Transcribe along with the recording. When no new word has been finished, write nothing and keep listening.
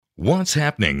What's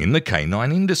happening in the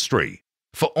canine industry?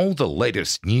 For all the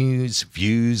latest news,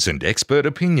 views, and expert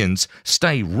opinions,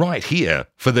 stay right here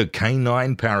for the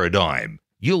Canine Paradigm.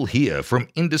 You'll hear from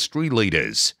industry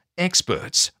leaders,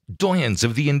 experts, doyens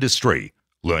of the industry,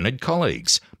 learned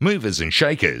colleagues, movers and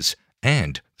shakers,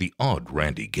 and the odd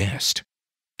randy guest.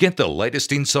 Get the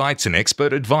latest insights and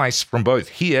expert advice from both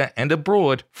here and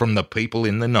abroad from the people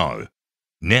in the know.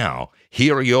 Now,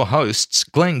 here are your hosts,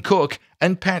 Glenn Cook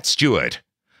and Pat Stewart.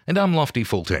 And I'm Lofty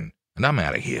Fulton, and I'm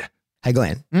out of here. Hey,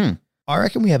 Glenn. I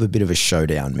reckon we have a bit of a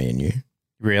showdown, me and you.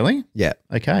 Really? Yeah.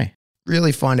 Okay.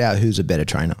 Really find out who's a better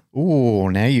trainer. Oh,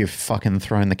 now you've fucking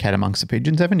thrown the cat amongst the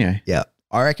pigeons, haven't you? Yeah.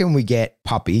 I reckon we get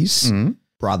puppies,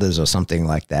 brothers or something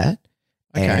like that,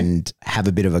 and have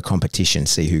a bit of a competition,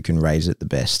 see who can raise it the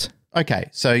best. Okay.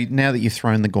 So now that you've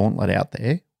thrown the gauntlet out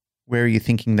there, where are you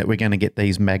thinking that we're going to get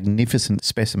these magnificent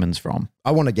specimens from?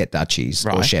 I want to get Dutchies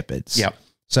or Shepherds. Yep.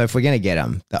 So if we're going to get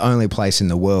them, the only place in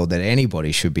the world that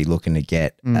anybody should be looking to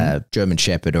get a German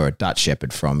Shepherd or a Dutch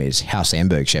Shepherd from is Haus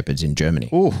Amberg Shepherds in Germany.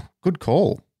 Oh, good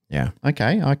call. Yeah.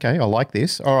 Okay. I like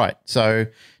this. All right. So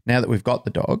now that we've got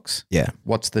the dogs, Yeah.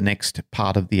 what's the next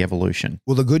part of the evolution?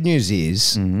 Well, the good news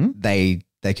is they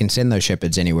can send those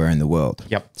Shepherds anywhere in the world.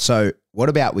 Yep. So what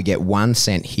about we get one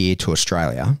sent here to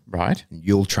Australia? Right.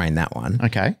 You'll train that one.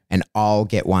 Okay. And I'll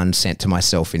get one sent to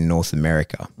myself in North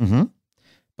America. Mm-hmm.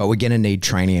 But we're going to need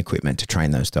training equipment to train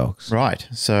those dogs. Right.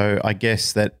 So I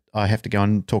guess that I have to go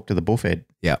and talk to the bullfed.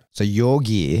 Yeah. So your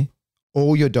gear,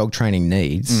 all your dog training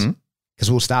needs, because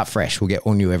we'll start fresh. We'll get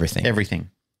all new everything. Everything.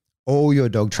 All your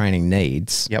dog training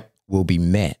needs will be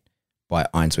met by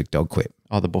Einswick Dog Quip.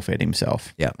 Oh, the bullfed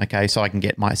himself. Yeah. Okay. So I can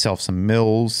get myself some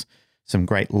mills, some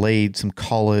great leads, some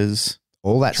collars,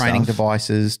 all that training stuff.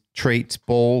 devices, treats,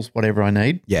 balls, whatever I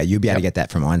need. Yeah. You'll be able to get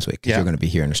that from Einswick because you're going to be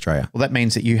here in Australia. Well, that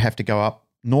means that you have to go up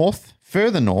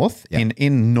further north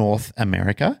in North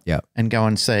America and go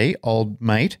and see old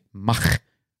mate Mach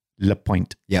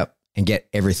Lapointe. Yep. And get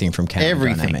everything from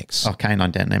Canine Dynamics. Oh,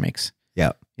 Canine Dynamics.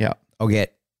 Yep. Yeah. I'll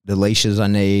get the leashes I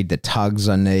need, the tugs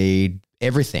I need,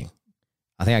 everything.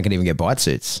 I think I can even get bite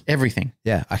suits. Everything.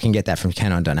 Yeah. I can get that from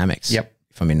Canine Dynamics. Yep.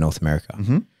 If I'm in North America.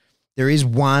 Mm-hmm. There is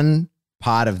one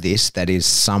part of this that is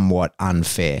somewhat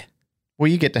unfair. Well,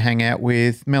 you get to hang out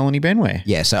with Melanie Benware.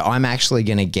 Yeah, so I'm actually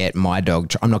going to get my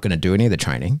dog. I'm not going to do any of the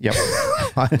training. Yep.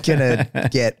 I'm going to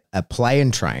get a play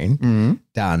and train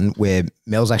done where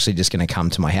Mel's actually just going to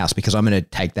come to my house because I'm going to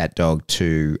take that dog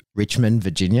to Richmond,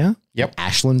 Virginia. Yep.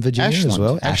 Ashland, Virginia as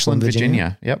well. Ashland,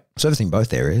 Virginia. Yep. Servicing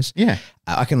both areas. Yeah.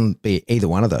 I can be either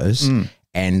one of those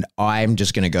and I'm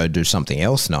just going to go do something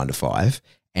else 9 to 5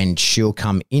 and she'll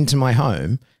come into my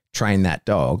home, train that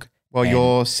dog. While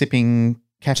you're sipping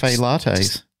cafe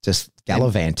lattes. Just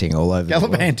gallivanting all over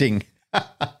Gallivanting.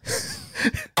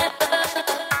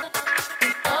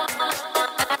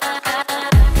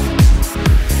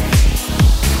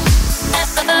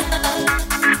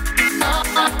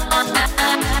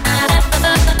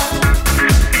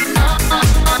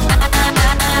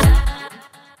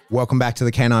 Welcome back to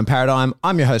the Canine Paradigm.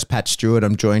 I'm your host, Pat Stewart.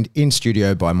 I'm joined in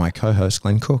studio by my co-host,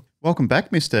 Glenn Cook. Welcome back,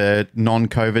 Mr.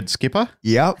 Non-COVID skipper.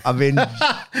 Yep. I've been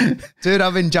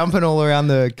jumping all around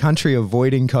the country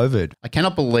avoiding COVID. I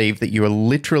cannot believe that you are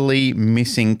literally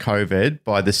missing COVID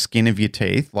by the skin of your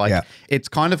teeth. It's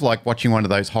kind of like watching one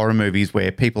of those horror movies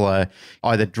where people are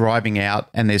either driving out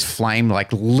and there's flame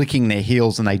like licking their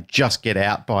heels and they just get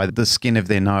out by the skin of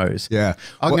their nose. Yeah.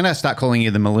 I'm going to start calling you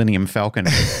the Millennium Falcon.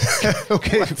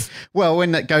 Well,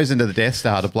 when that goes into the Death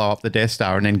Star to blow up the Death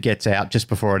Star and then gets out just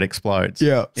before it explodes.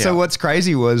 Yeah. So what's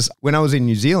crazy was when I was in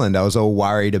New Zealand, I was all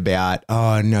worried about,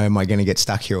 oh no, am I going to get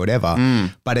stuck here or whatever.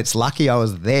 But it's lucky I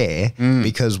was there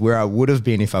because where I would have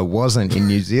been if I wasn't in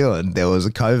New Zealand, there was a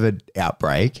COVID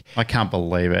outbreak. I can't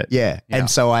believe it. Yeah. And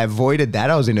so I avoided that.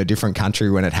 I was in a different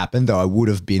country when it happened, though I would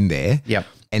have been there. Yep.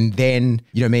 And then,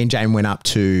 me and Jane went up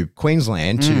to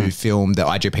Queensland to film the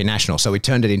IGP National. So we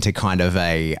turned it into kind of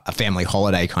a family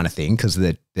holiday kind of thing because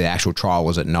the actual trial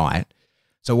was at night.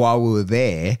 So while we were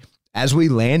there, as we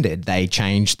landed, they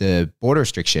changed the border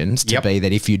restrictions to be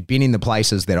that if you'd been in the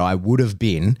places that I would have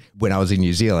been when I was in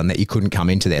New Zealand, that you couldn't come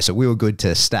into there. So we were good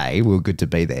to stay. We were good to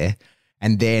be there.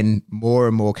 And then more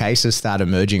and more cases start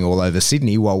emerging all over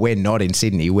Sydney. While we're not in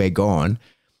Sydney, we're gone.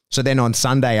 So then on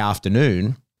Sunday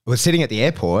afternoon, we're sitting at the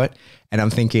airport and I'm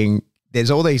thinking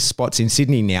there's all these spots in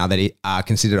Sydney now that are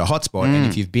considered a hotspot. And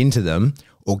if you've been to them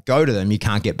or go to them, you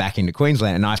can't get back into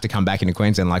Queensland. And I have to come back into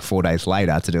Queensland like 4 days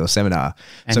later to do a seminar.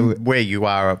 And so where you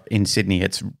are in Sydney,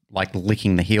 it's like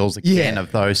licking the heels again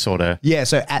of those sort of. Yeah.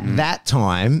 So at that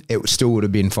time, it still would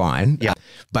have been fine. Yeah.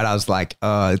 But I was like,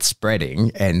 oh, it's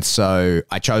spreading. And so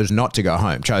I chose not to go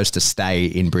home, chose to stay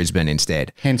in Brisbane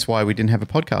instead. Hence why we didn't have a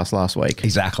podcast last week.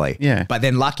 Exactly. Yeah. But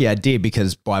then lucky I did,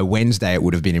 because by Wednesday it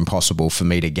would have been impossible for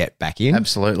me to get back in.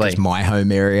 Absolutely. It's my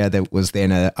home area that was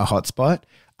then a hotspot.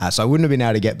 So I wouldn't have been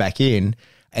able to get back in.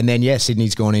 And then,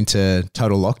 Sydney's gone into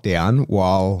total lockdown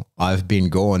while I've been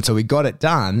gone. So we got it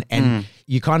done. And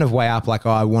you kind of weigh up like,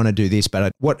 oh, I want to do this,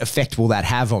 but what effect will that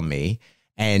have on me?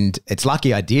 And it's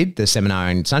lucky I did the seminar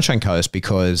in Sunshine Coast,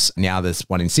 because now this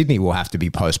one in Sydney will have to be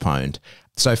postponed.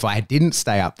 So if I didn't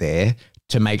stay up there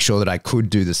to make sure that I could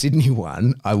do the Sydney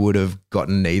one, I would have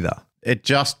gotten neither. It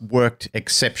just worked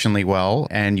exceptionally well,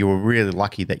 and you were really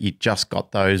lucky that you just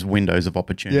got those windows of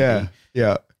opportunity.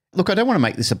 Yeah. Look, I don't want to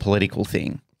make this a political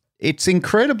thing. It's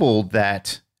incredible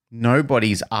that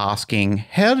nobody's asking,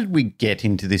 how did we get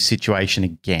into this situation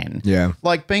again? Yeah.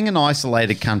 Like being an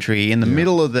isolated country in the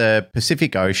middle of the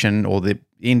Pacific Ocean or the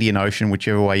Indian Ocean,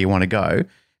 whichever way you want to go.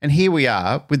 And here we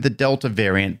are with the Delta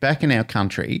variant back in our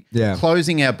country,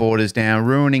 closing our borders down,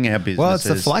 ruining our businesses. Well, it's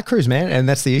the flight crews, man, and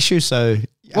that's the issue. So,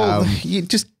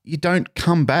 you don't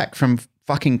come back from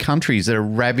fucking countries that are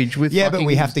ravaged with but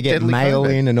we have to get mail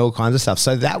in and all kinds of stuff.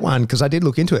 So that one, because I did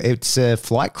look into it, it's a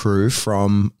flight crew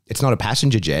it's not a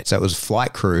passenger jet, so it was a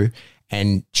flight crew,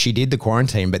 and she did the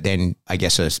quarantine, but then I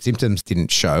guess her symptoms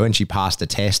didn't show, and she passed a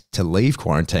test to leave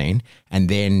quarantine, and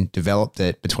then developed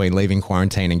it between leaving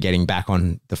quarantine and getting back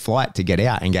on the flight to get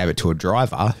out, and gave it to a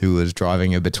driver who was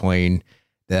driving her between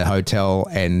the hotel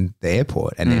and the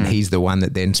airport. And then he's the one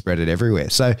that then spread it everywhere.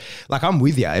 So like, I'm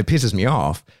with you. It pisses me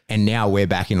off. And now we're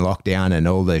back in lockdown and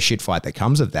all the shit fight that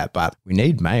comes of that, but we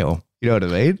need mail. You know what I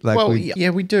mean? Like,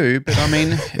 we do. But I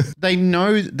mean, they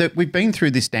know that we've been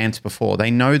through this dance before.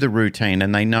 They know the routine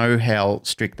and they know how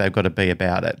strict they've got to be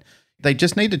about it. They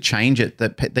just need to change it,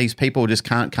 that these people just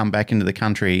can't come back into the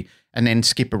country and then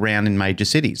skip around in major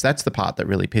cities. That's the part that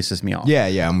really pisses me off. Yeah,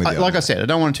 I'm with you. Like I said, I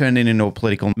don't want to turn it into a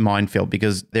political minefield,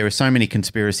 because there are so many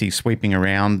conspiracies sweeping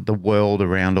around the world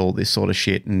around all this sort of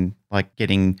shit, and like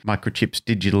getting microchips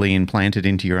digitally implanted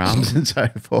into your arms and so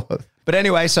forth. But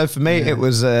anyway, so for me, it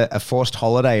was a forced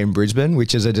holiday in Brisbane,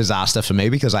 which is a disaster for me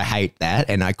because I hate that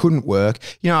and I couldn't work.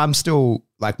 You know, I'm still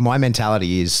like, my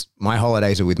mentality is my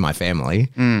holidays are with my family,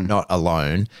 not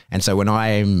alone. And so when I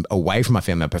am away from my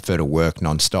family, I prefer to work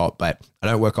nonstop, but I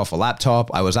don't work off a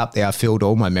laptop. I was up there, I filled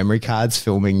all my memory cards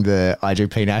filming the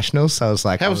IGP Nationals. So I was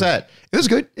like, how was that? It was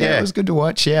good. Yeah, it was good to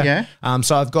watch. Yeah.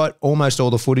 So I've got almost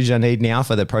all the footage I need now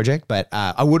for the project, but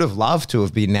I would have loved to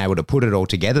have been able to put it all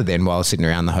together then while I was sitting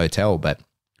around the hotel, but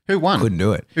who won? Couldn't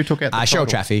do it. Who took out the Cheryl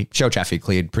Chaffee. Cheryl Chaffee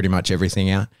cleared pretty much everything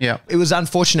out. Yeah. It was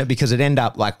unfortunate because it ended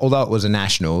up like, although it was a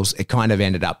nationals, it kind of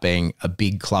ended up being a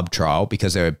big club trial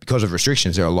because of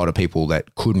restrictions, there are a lot of people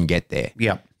that couldn't get there.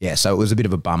 Yeah. Yeah, so it was a bit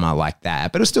of a bummer like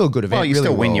that, but it was still a good event. Well, you really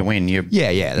still win, you win. That's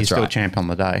You're still right. a champ on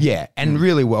the day. Yeah, and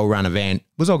really well-run event.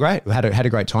 It was all great. We had a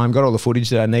great time, got all the footage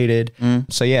that I needed.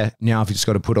 So yeah, now I've just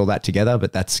got to put all that together,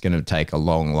 but that's going to take a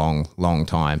long, long, long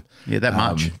time. Yeah, that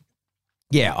much.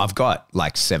 Yeah, I've got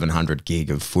like 700 gig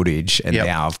of footage, and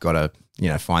now I've got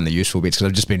to, find the useful bits because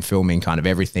I've just been filming kind of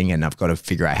everything, and I've got to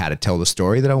figure out how to tell the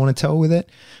story that I want to tell with it.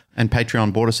 And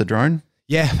Patreon bought us a drone?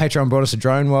 Yeah, Patreon brought us a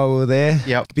drone while we were there.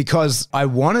 Yep. Because I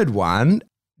wanted one.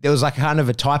 There was like kind of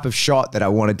a type of shot that I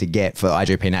wanted to get for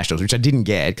IGP Nationals, which I didn't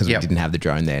get because we didn't have the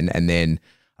drone then. And then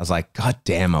I was like, God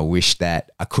damn, I wish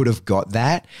that I could have got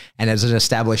that. And as an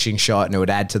establishing shot, and it would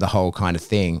add to the whole kind of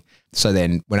thing. So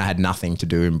then when I had nothing to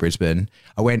do in Brisbane,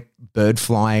 I went bird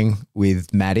flying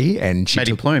with Maddie, and she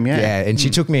Maddie Plume, and she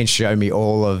took me and showed me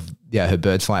all of her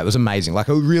bird flying. It was amazing, like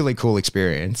a really cool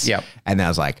experience. Yep. And then I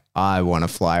was like, I want to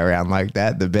fly around like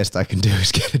that. The best I can do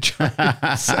is get a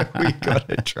drone. So we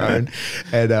got a drone,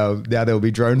 and now there'll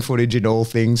be drone footage in all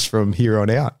things from here on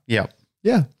out. Yep.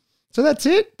 Yeah. So that's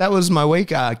it. That was my week.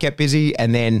 Kept busy,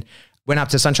 and then went up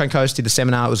to Sunshine Coast, did the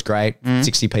seminar. It was great.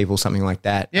 60 people, something like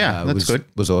that. Yeah, that's good.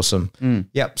 Was awesome.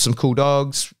 Yep, some cool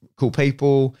dogs, cool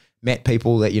people. Met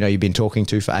people that, you've been talking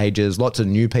to for ages. Lots of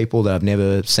new people that I've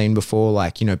never seen before,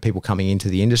 like, people coming into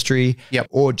the industry. Yep.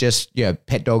 Or just,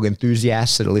 pet dog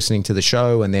enthusiasts that are listening to the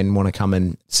show and then want to come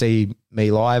and see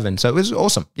me live. And so it was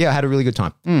awesome. Yeah, I had a really good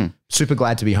time. Super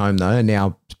glad to be home though. And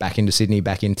now back into Sydney,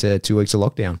 back into 2 weeks of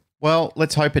lockdown. Well,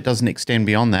 let's hope it doesn't extend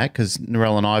beyond that, because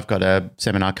Narelle and I have got a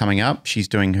seminar coming up. She's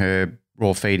doing her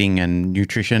raw feeding and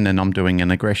nutrition, and I'm doing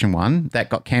an aggression one. That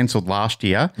got cancelled last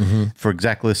year for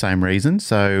exactly the same reason.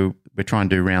 So we're trying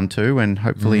to do round 2, and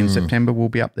hopefully in September we'll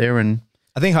be up there. And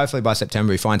I think hopefully by September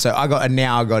we'll be fine. So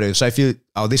so if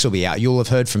this will be out, you'll have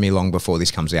heard from me long before this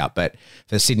comes out, but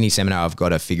for the Sydney seminar, I've got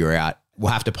to figure out,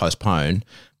 we'll have to postpone,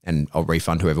 and I'll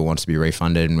refund whoever wants to be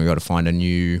refunded, and we've got to find a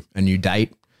new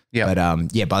date. Yeah.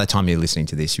 But by the time you're listening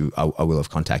to this, I will have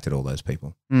contacted all those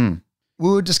people. We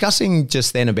were discussing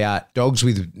just then about dogs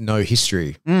with no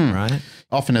history, right?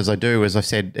 Often, as I do, as I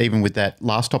said, even with that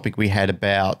last topic we had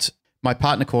about my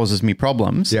partner causes me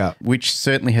problems, which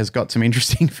certainly has got some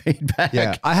interesting feedback.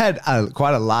 Yeah, I had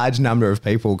quite a large number of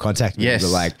people contact me. Yes,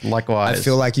 like, likewise. I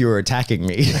feel like you were attacking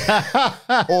me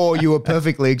or you were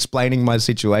perfectly explaining my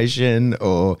situation,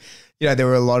 or, there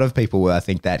were a lot of people where I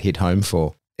think that hit home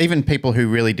for. Even people who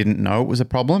really didn't know it was a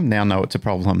problem now know it's a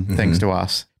problem thanks to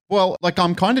us. Well,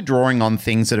 I'm kind of drawing on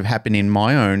things that have happened in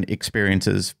my own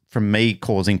experiences from me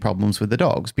causing problems with the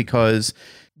dogs, because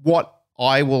what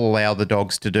I will allow the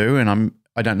dogs to do, and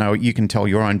I don't know, you can tell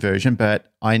your own version,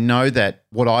 but I know that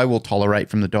what I will tolerate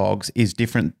from the dogs is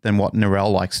different than what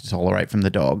Narelle likes to tolerate from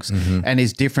the dogs, and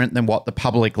is different than what the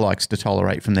public likes to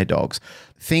tolerate from their dogs.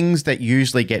 Things that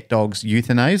usually get dogs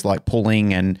euthanized, like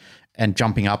pulling and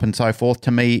jumping up and so forth, to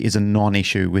me is a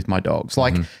non-issue with my dogs.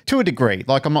 To a degree,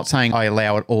 I'm not saying I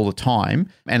allow it all the time,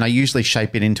 and I usually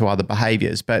shape it into other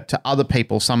behaviors, but to other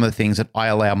people, some of the things that I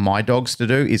allow my dogs to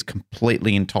do is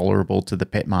completely intolerable to the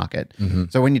pet market.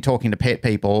 So when you're talking to pet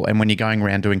people and when you're going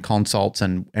around doing consults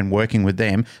and working with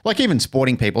them, even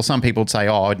sporting people, some people would say,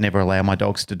 oh, I'd never allow my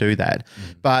dogs to do that.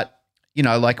 But,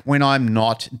 when I'm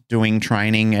not doing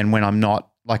training and when I'm not,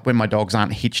 when my dogs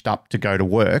aren't hitched up to go to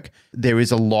work, there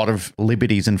is a lot of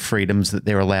liberties and freedoms that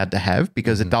they're allowed to have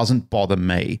because it doesn't bother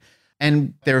me.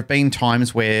 And there have been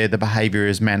times where the behavior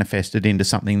is manifested into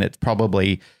something that's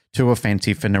probably too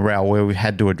offensive for Narelle, where we've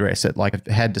had to address it. I've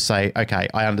had to say, okay,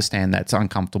 I understand that's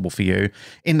uncomfortable for you.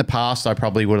 In the past, I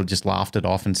probably would have just laughed it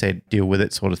off and said, deal with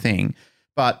it, sort of thing.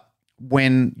 But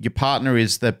when your partner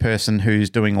is the person who's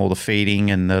doing all the feeding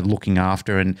and the looking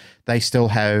after, and they still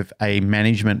have a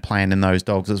management plan in those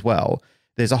dogs as well,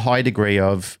 there's a high degree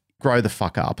of grow the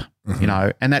fuck up,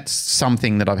 and that's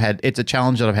something that I've had. It's a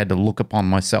challenge that I've had to look upon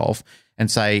myself and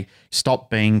say,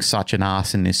 stop being such an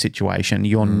ass in this situation.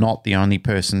 You're not the only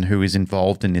person who is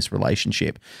involved in this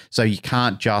relationship. So you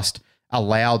can't just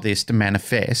allow this to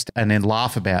manifest and then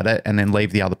laugh about it and then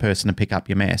leave the other person to pick up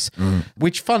your mess,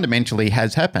 which fundamentally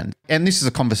has happened. And this is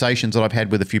a conversations that I've had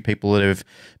with a few people that have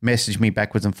messaged me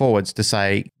backwards and forwards to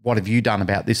say, what have you done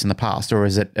about this in the past? Or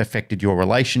has it affected your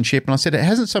relationship? And I said, it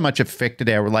hasn't so much affected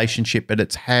our relationship, but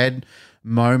it's had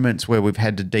moments where we've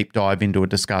had to deep dive into a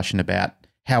discussion about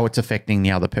how it's affecting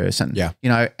the other person.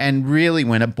 And really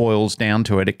when it boils down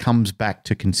to it, it comes back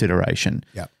to consideration.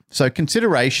 So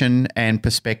consideration and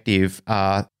perspective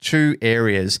are two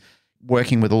areas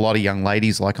working with a lot of young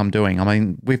ladies like I'm doing. I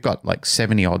mean, we've got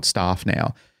 70 odd staff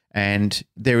now, and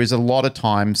there is a lot of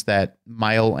times that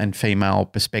male and female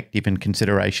perspective and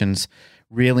considerations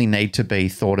really need to be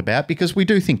thought about because we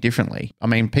do think differently. I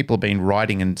mean, people have been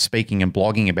writing and speaking and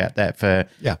blogging about that for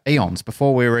eons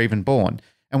before we were even born.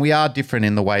 And we are different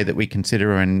in the way that we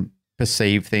consider and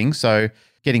perceive things. So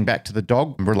getting back to the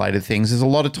dog related things, there's a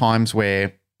lot of times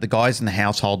where the guys in the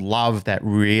household love that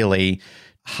really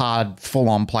hard,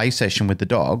 full-on play session with the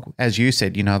dog. As you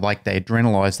said, they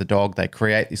adrenalize the dog, they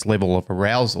create this level of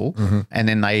arousal, and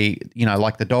then they,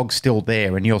 the dog's still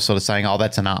there and you're sort of saying, oh,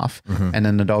 that's enough. And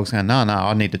then the dog's going, no,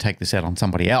 I need to take this out on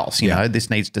somebody else. You know,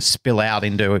 this needs to spill out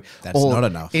into not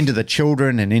enough. Into the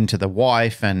children and into the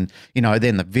wife, and,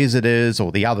 then the visitors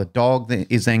or the other dog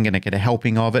is then going to get a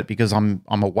helping of it because I'm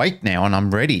awake now and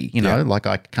I'm ready,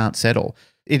 I can't settle.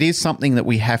 It is something that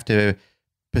we have to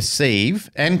perceive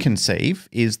and conceive,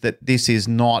 is that this is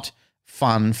not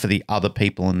fun for the other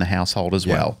people in the household as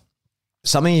well.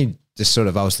 Something just I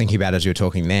was thinking about as you were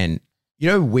talking then,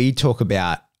 we talk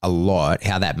about a lot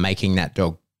how that making that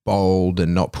dog bold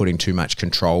and not putting too much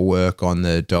control work on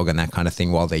the dog and that kind of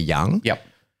thing while they're young. Yep.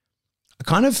 I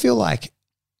kind of feel like,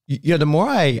 the more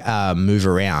I move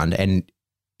around and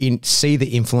see the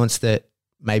influence that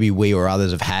maybe we or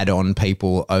others have had on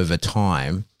people over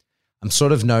time, I'm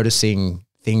sort of noticing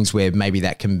things where maybe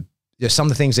that can, some of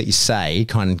the things that you say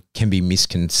can be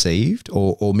misconceived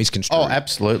or misconstrued. Oh,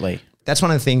 absolutely. That's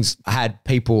one of the things I had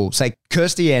people say.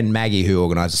 Kirsty and Maggie, who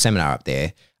organised a seminar up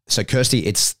there. So Kirsty,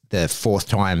 it's the fourth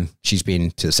time she's been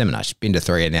to the seminar. She's been to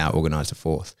 3 and now organised a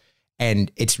 4th.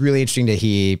 And it's really interesting to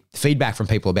hear feedback from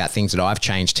people about things that I've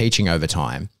changed teaching over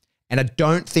time. And I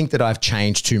don't think that I've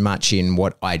changed too much in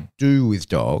what I do with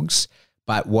dogs,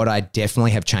 but what I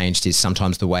definitely have changed is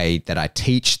sometimes the way that I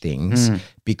teach things,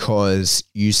 because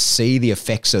you see the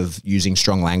effects of using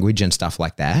strong language and stuff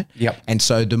like that. Yep. And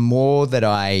so the more that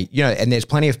I, and there's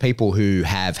plenty of people who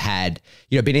have had,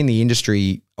 been in the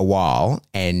industry a while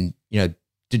and,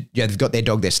 they've got their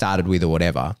dog they started with or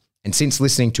whatever. And since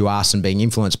listening to us and being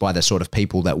influenced by the sort of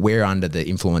people that we're under the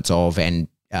influence of and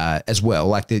as well,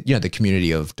 like the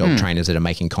community of dog trainers that are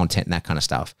making content and that kind of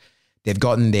stuff. They've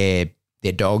gotten their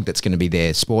dog that's going to be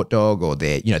their sport dog or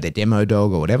their demo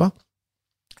dog or whatever,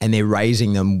 and they're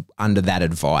raising them under that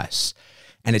advice.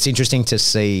 And it's interesting to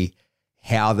see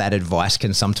how that advice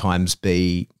can sometimes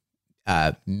be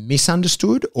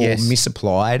misunderstood or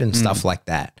misapplied and stuff like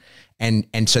that.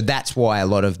 And so that's why a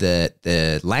lot of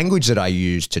the language that I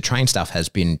use to train stuff has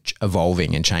been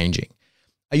evolving and changing.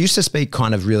 I used to speak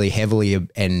kind of really heavily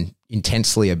and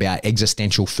intensely about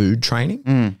existential food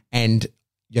training. And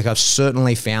I've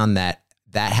certainly found that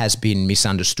has been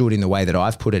misunderstood in the way that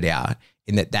I've put it out,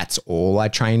 in that that's all I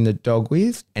train the dog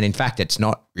with. And in fact, it's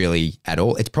not really at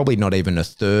all. It's probably not even a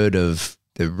third of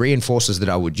the reinforcers that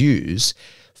I would use.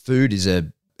 Food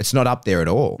it's not up there at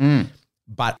all.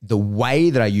 But the way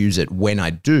that I use it when I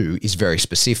do is very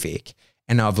specific.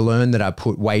 And I've learned that I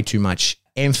put way too much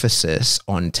emphasis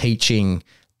on teaching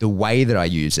the way that I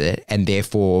use it, and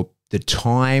therefore the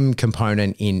time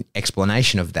component in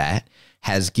explanation of that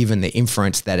has given the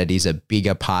inference that it is a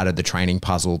bigger part of the training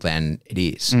puzzle than it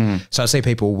is. So I see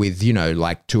people with,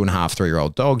 like 2.5,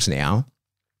 3-year-old dogs now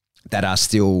that are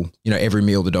still, every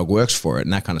meal the dog works for it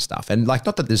and that kind of stuff. And like,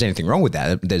 not that there's anything wrong with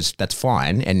that. That's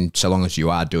fine. And so long as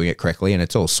you are doing it correctly and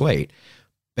it's all sweet.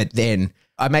 But then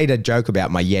I made a joke about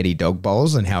my Yeti dog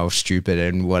bowls and how stupid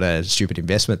and what a stupid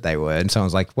investment they were. And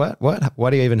someone's like, what?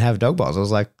 Why do you even have dog bowls? I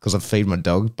was like, because I feed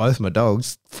both my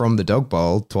dogs from the dog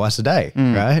bowl twice a day,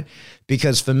 right?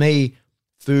 Because for me,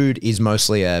 food is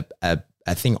mostly a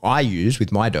thing I use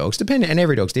with my dogs, and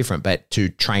every dog's different, but to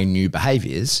train new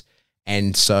behaviors.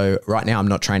 And so right now I'm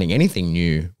not training anything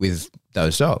new with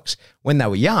those dogs. When they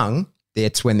were young,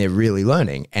 that's when they're really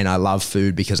learning. And I love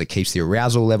food because it keeps the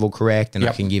arousal level correct, and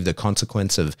I can give the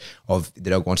consequence of the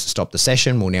dog wants to stop the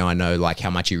session. Well, now I know like how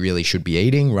much he really should be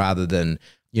eating, rather than,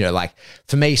 like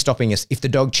for me, stopping if the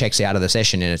dog checks out of the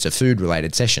session and it's a food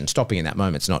related session, stopping in that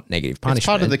moment is not negative punishment. It's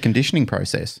part of the conditioning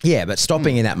process. Yeah, but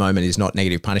stopping in that moment is not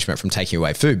negative punishment from taking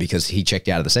away food, because he checked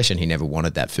out of the session. He never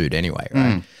wanted that food anyway,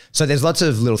 right? So there's lots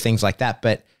of little things like that,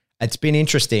 but it's been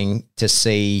interesting to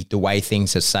see the way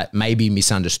things are maybe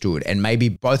misunderstood, and maybe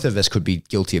both of us could be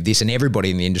guilty of this, and everybody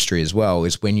in the industry as well,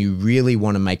 is when you really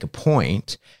want to make a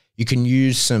point, you can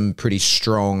use some pretty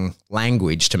strong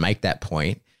language to make that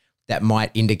point that might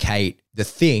indicate the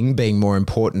thing being more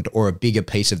important or a bigger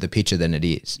piece of the picture than it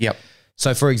is. Yep.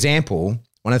 So for example,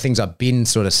 one of the things I've been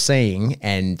sort of seeing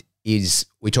is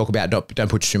we talk about don't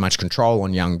put too much control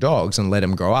on young dogs and let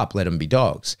them grow up, let them be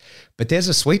dogs. But there's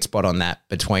a sweet spot on that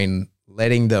between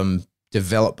letting them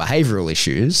develop behavioral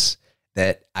issues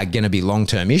that are going to be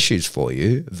long-term issues for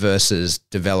you versus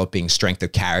developing strength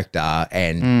of character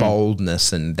and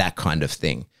boldness and that kind of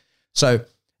thing. So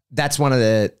that's one of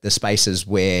the spaces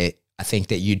where I think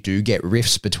that you do get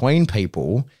rifts between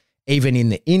people, even in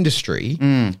the industry,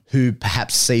 who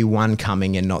perhaps see one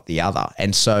coming and not the other.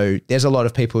 And so there's a lot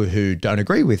of people who don't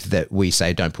agree with that. We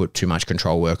say don't put too much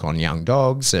control work on young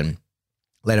dogs and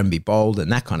let them be bold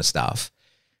and that kind of stuff.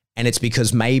 And it's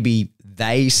because maybe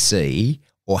they see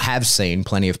or have seen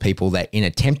plenty of people that in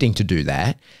attempting to do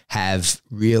that have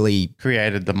really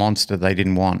created the monster they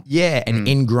didn't want. Yeah, and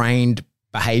ingrained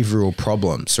behavioral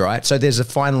problems, right? So there's a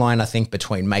fine line, I think,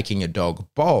 between making a dog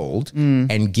bold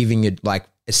and giving it, like,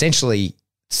 essentially,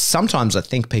 sometimes I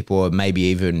think people are maybe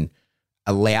even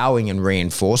allowing and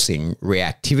reinforcing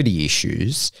reactivity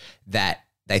issues that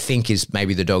they think is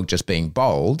maybe the dog just being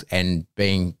bold and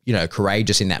being,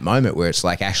 courageous in that moment, where it's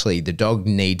like, actually the dog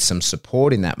needs some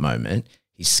support in that moment.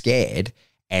 He's scared,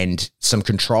 and some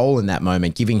control in that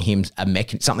moment, giving him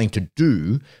something to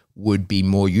do would be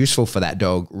more useful for that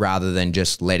dog, rather than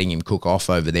just letting him cook off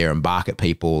over there and bark at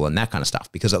people and that kind of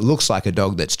stuff. Because it looks like a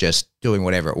dog that's just doing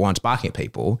whatever it wants, barking at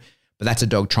people, but that's a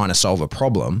dog trying to solve a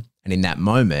problem. And in that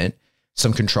moment,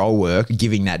 some control work,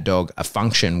 giving that dog a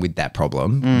function with that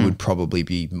problem would probably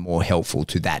be more helpful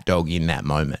to that dog in that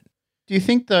moment. Do you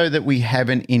think, though, that we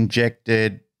haven't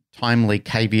injected timely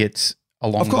caveats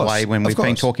along the way when we've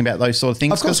been talking about those sort of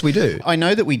things? Of course we do. I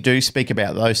know that we do speak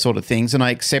about those sort of things, and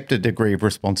I accept a degree of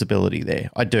responsibility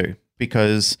there. I do,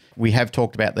 because we have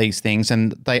talked about these things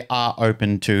and they are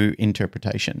open to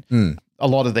interpretation. A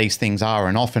lot of these things are,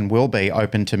 and often will be,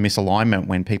 open to misalignment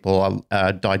when people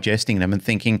are digesting them and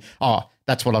thinking, oh,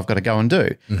 that's what I've got to go and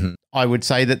do. I would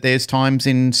say that there's times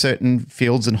in certain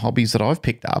fields and hobbies that I've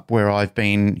picked up where I've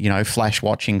been, flash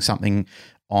watching something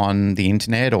on the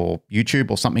internet or YouTube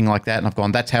or something like that, and I've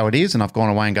gone, that's how it is, and I've gone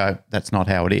away and go, that's not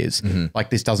how it is. Like,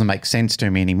 this doesn't make sense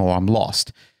to me anymore. I'm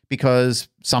lost. Because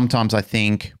sometimes I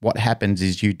think what happens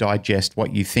is you digest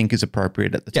what you think is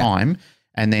appropriate at the time,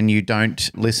 and then you don't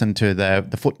listen to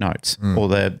the footnotes or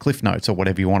the cliff notes or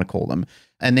whatever you want to call them.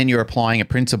 and then you're applying a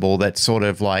principle that's sort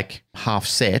of like half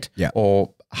set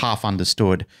or half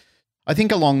understood. I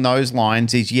think along those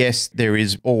lines is, yes, there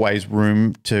is always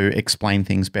room to explain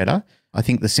things better. I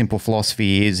think the simple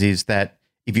philosophy is that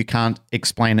if you can't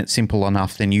explain it simple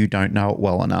enough, then you don't know it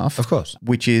well enough. Of course.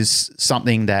 Which is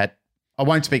something that I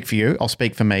won't speak for you. I'll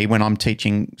speak for me when I'm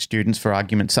teaching students, for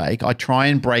argument's sake. I try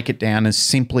and break it down as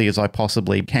simply as I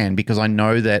possibly can, because I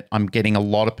know that I'm getting a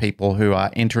lot of people who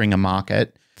are entering a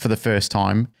market for the first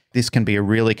time. This can be a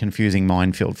really confusing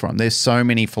minefield from. There's so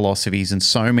many philosophies and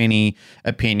so many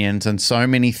opinions and so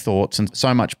many thoughts and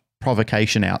so much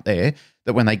provocation out there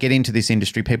that when they get into this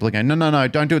industry, people are going, no,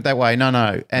 don't do it that way.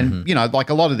 No. And, you know, like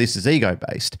a lot of this is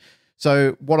ego-based.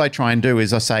 So what I try and do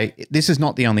is I say, this is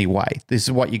not the only way. This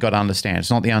is what you got to understand.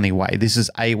 It's not the only way. This is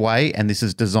a way, and this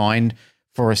is designed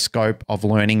for a scope of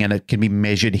learning, and it can be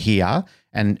measured here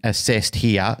and assessed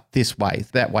here this way.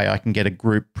 That way I can get a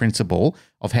group principle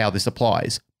of how this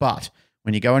applies. But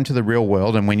when you go into the real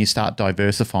world and when you start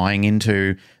diversifying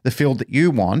into the field that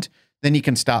you want, then you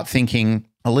can start thinking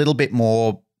a little bit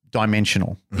more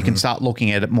dimensional. You can start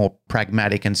looking at it more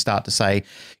pragmatic and start to say,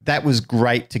 that was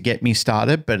great to get me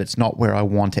started, but it's not where I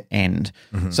want to end.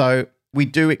 So we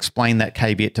do explain that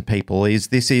caveat to people, is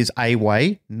this is a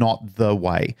way, not the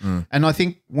way. And I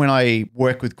think when I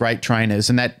work with great trainers,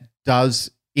 and that does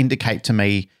indicate to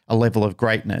me a level of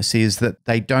greatness, is that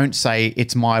they don't say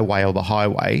it's my way or the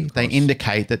highway. They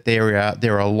indicate that there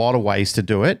are a lot of ways to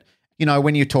do it. You know,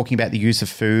 when you're talking about the use of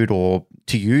food, or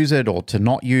to use it or to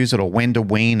not use it, or when to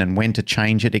wean and when to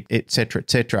change it, et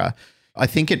cetera, I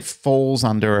think it falls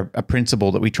under a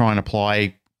principle that we try and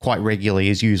apply quite regularly,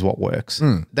 is use what works.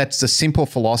 That's the simple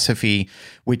philosophy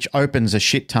which opens a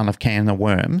shit ton of can of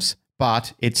worms,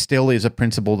 but it still is a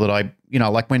principle that I, you know,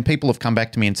 like when people have come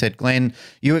back to me and said, Glenn,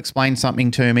 you explained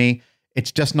something to me,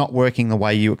 it's just not working the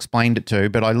way you explained it to,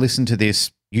 but I listened to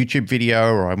this YouTube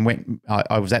video, or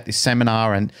I was at this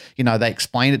seminar, and, you know, they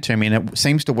explained it to me and it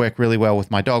seems to work really well with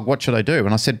my dog. What should I do?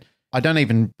 And I said, I don't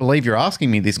even believe you're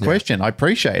asking me this question. I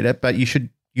appreciate it, but you should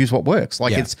use what works.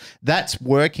 Like that's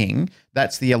working.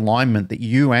 That's the alignment that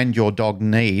you and your dog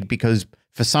need, because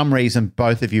for some reason,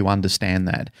 both of you understand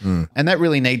that. And that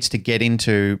really needs to get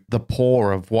into the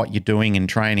core of what you're doing in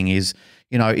training is,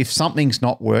 you know, if something's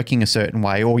not working a certain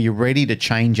way, or you're ready to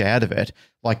change out of it,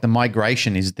 like the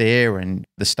migration is there and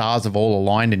the stars have all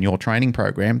aligned in your training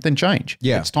program, then change.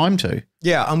 It's time to.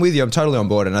 Yeah, I'm with you. I'm totally on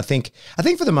board. And I think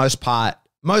for the most part,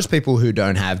 most people who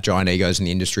don't have giant egos in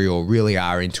the industry, or really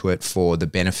are into it for the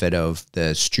benefit of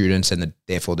the students and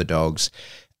therefore the dogs,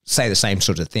 say the same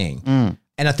sort of thing.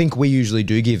 And I think we usually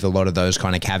do give a lot of those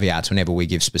kind of caveats whenever we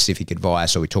give specific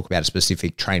advice or we talk about a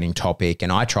specific training topic.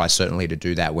 And I try certainly to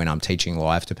do that when I'm teaching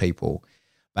live to people.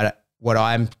 But what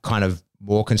I'm kind of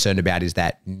more concerned about is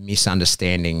that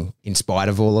misunderstanding in spite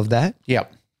of all of that.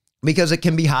 Because it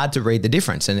can be hard to read the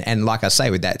difference. And like I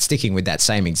say, with that, sticking with that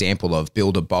same example of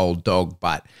build a bold dog,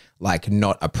 but like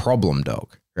not a problem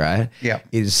dog, right?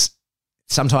 Is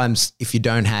sometimes if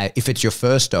it's your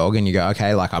first dog and you go,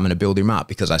 okay, like I'm going to build him up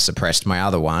because I suppressed my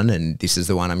other one and this is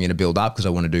the one I'm going to build up because I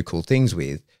want to do cool things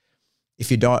with. If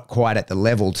you're not quite at the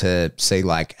level to see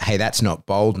like, hey, that's not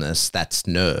boldness, that's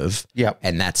nerve.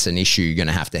 And that's an issue you're going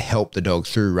to have to help the dog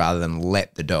through rather than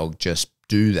let the dog just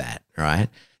do that, right?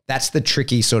 That's the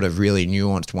tricky sort of really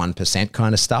nuanced 1%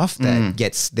 kind of stuff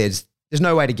that there's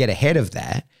no way to get ahead of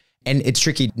that. And it's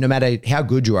tricky no matter how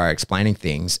good you are explaining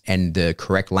things and the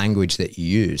correct language that you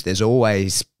use, there's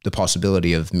always the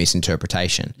possibility of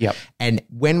misinterpretation. And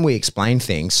when we explain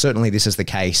things, certainly this is the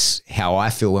case, how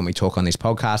I feel when we talk on this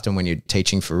podcast and when you're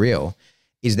teaching for real,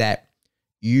 is that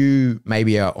you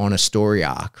maybe are on a story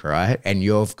arc, right? And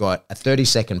you've got a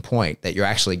 30-second point that you're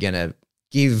actually going to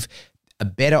give a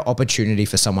better opportunity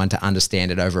for someone to understand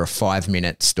it over a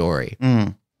 5-minute story.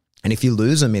 And if you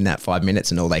lose them in that 5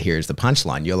 minutes and all they hear is the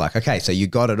punchline, you're like, okay, so you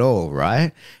got it all,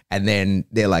 right? And then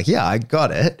they're like, yeah, I got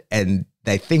it. And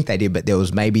they think they did, but there was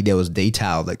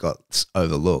detail that got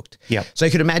overlooked. So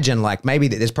you could imagine like maybe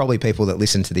there's probably people that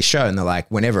listen to this show and they're like,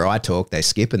 whenever I talk, they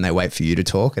skip and they wait for you to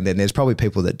talk. And then there's probably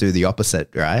people that do the opposite,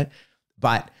 right?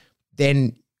 But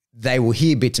then they will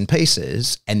hear bits and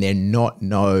pieces and then not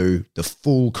know the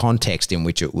full context in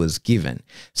which it was given.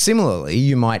 Similarly,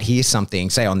 you might hear something,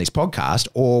 say on this podcast,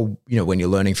 or, you know, when you're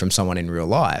learning from someone in real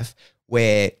life,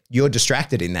 where you're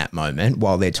distracted in that moment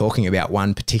while they're talking about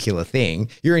one particular thing.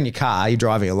 You're in your car, you're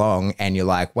driving along and you're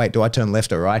like, wait, do I turn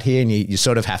left or right here? And you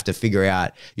sort of have to figure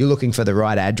out, you're looking for the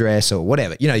right address or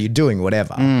whatever, you know, you're doing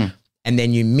whatever. And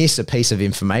then you miss a piece of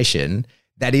information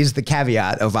that is the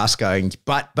caveat of us going,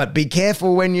 but be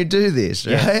careful when you do this,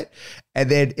 right? Yes. And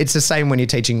then it's the same when you're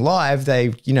teaching live.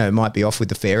 They, might be off with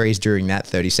the fairies during that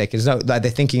 30 seconds. No, they're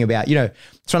thinking about,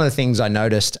 it's one of the things I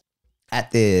noticed at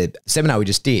the seminar we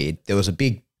just did. There was a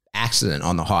big accident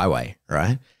on the highway,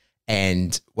 right?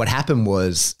 And what happened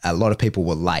was a lot of people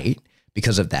were late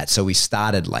because of that. So we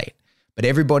started late, but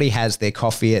everybody has their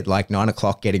coffee at like 9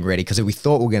 o'clock getting ready because we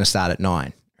thought we were going to start at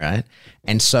 9. Right.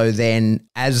 And so then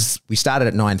as we started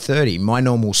at 9:30, my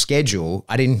normal schedule,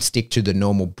 I didn't stick to the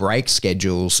normal break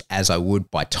schedules as I would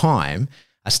by time.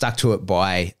 I stuck to it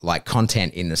by like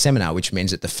content in the seminar, which means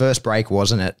that the first break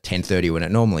wasn't at 10:30 when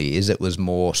it normally is. It was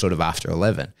more sort of after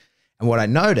 11. And what I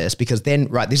noticed, because then,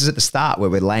 right, this is at the start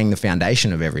where we're laying the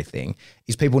foundation of everything,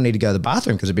 is people need to go to the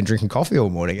bathroom because they've been drinking coffee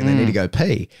all morning and they need to go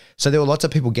pee. So there were lots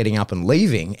of people getting up and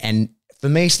leaving. And for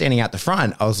me standing out the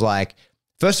front, I was like,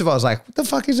 first of all, I was like, what the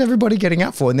fuck is everybody getting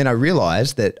up for? And then I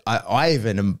realized that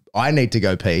I need to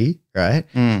go pee, right?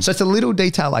 So it's a little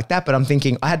detail like that, but I'm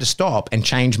thinking I had to stop and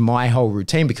change my whole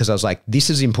routine because I was like, this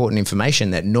is important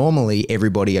information that normally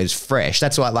everybody is fresh.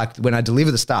 That's why, like, when I deliver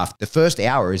the stuff, the first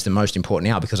hour is the most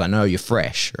important hour because I know you're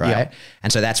fresh, right? Yeah.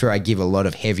 And so that's where I give a lot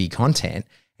of heavy content.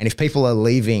 And if people are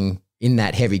leaving in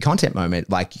that heavy content moment,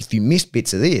 like if you missed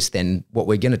bits of this, then what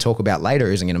we're going to talk about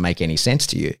later isn't going to make any sense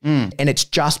to you. And it's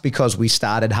just because we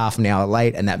started half an hour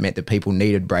late and that meant that people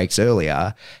needed breaks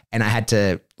earlier. And I had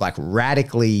to like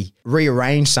radically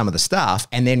rearrange some of the stuff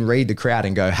and then read the crowd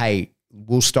and go, hey,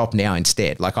 we'll stop now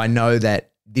instead. Like I know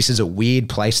that this is a weird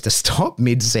place to stop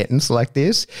mid-sentence like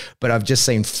this, but I've just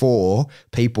seen 4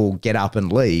 people get up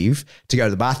and leave to go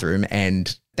to the bathroom,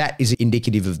 and that is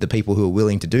indicative of the people who are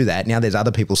willing to do that. Now there's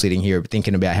other people sitting here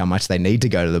thinking about how much they need to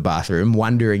go to the bathroom,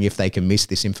 wondering if they can miss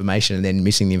this information and then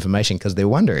missing the information because they're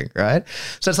wondering, right?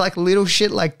 So it's like little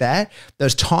shit like that.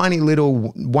 Those tiny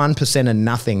little 1% of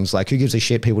nothings, like who gives a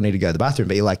shit, people need to go to the bathroom.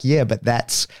 But you're like, yeah, but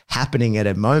that's happening at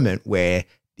a moment where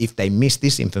if they miss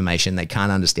this information, they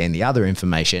can't understand the other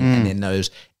information. And then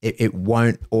it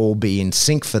won't all be in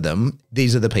sync for them.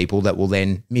 These are the people that will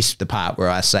then miss the part where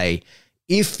I say,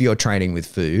 if you're training with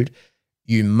food,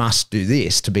 you must do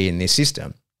this to be in this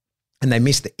system. And they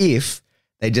miss the if,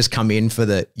 they just come in for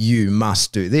the you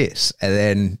must do this. And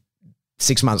then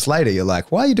 6 months later, you're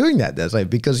like, why are you doing that? They're like,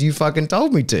 because you fucking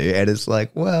told me to. And it's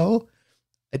like, well,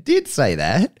 I did say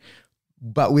that,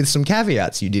 but with some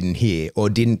caveats you didn't hear or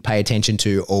didn't pay attention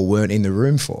to or weren't in the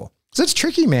room for. So it's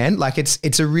tricky, man. Like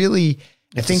it's a really...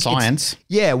 It's a science.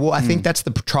 I think that's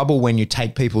the trouble when you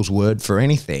take people's word for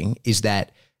anything is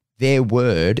that their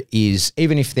word is,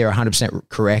 even if they're 100%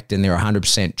 correct and they're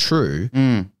 100% true,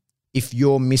 if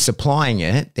you're misapplying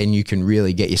it, then you can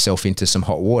really get yourself into some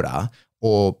hot water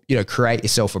or, create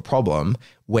yourself a problem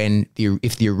when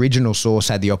if the original source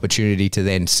had the opportunity to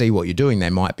then see what you're doing, they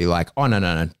might be like, oh,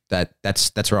 no,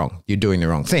 that's wrong. You're doing the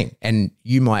wrong thing. And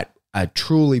you might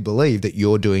truly believe that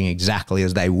you're doing exactly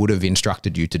as they would have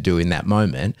instructed you to do in that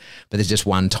moment, but there's just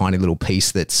one tiny little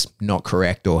piece that's not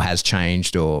correct or has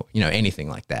changed or, anything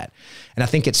like that. And I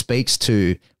think it speaks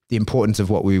to the importance of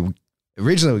what we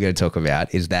originally were going to talk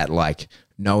about is that like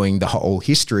knowing the whole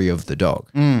history of the dog.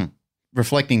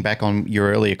 Reflecting back on your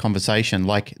earlier conversation,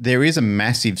 like there is a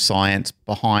massive science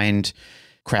behind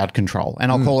crowd control.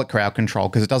 And I'll call it crowd control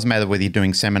because it doesn't matter whether you're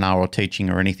doing seminar or teaching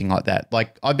or anything like that.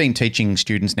 Like I've been teaching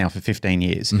students now for 15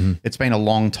 years. It's been a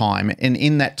long time. And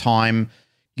in that time,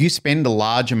 you spend a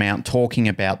large amount talking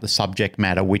about the subject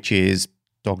matter, which is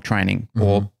dog training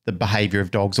or the behavior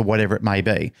of dogs or whatever it may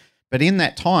be. But in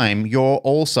that time, you're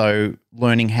also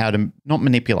learning how to not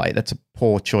manipulate, that's a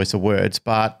poor choice of words,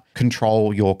 but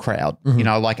control your crowd,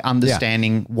 like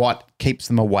understanding what keeps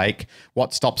them awake,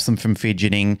 what stops them from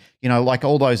fidgeting, like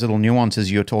all those little nuances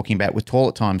you're talking about with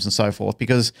toilet times and so forth.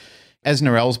 Because as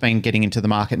Narelle's been getting into the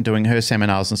market and doing her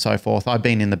seminars and so forth, I've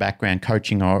been in the background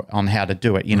coaching on how to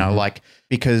do it,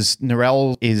 because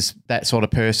Narelle is that sort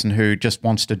of person who just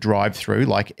wants to drive through,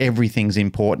 like everything's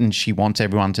important. She wants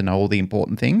everyone to know all the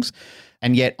important things.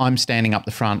 And yet I'm standing up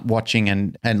the front watching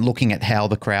and looking at how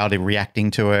the crowd are reacting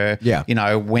to her,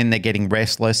 when they're getting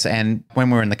restless and when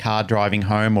we're in the car driving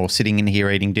home or sitting in here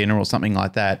eating dinner or something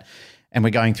like that. And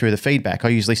we're going through the feedback. I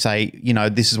usually say,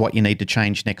 this is what you need to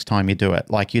change next time you do it.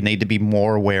 Like you need to be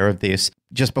more aware of this.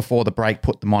 Just before the break,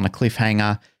 put them on a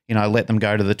cliffhanger, let them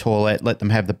go to the toilet, let them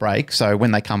have the break. So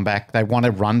when they come back, they want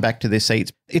to run back to their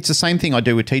seats. It's the same thing I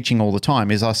do with teaching all the time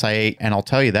is I say, and I'll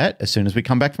tell you that as soon as we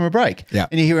come back from a break. Yeah.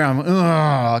 And you hear them,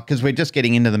 because we're just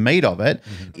getting into the meat of it.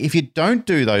 If you don't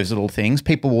do those little things,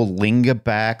 people will linger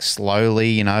back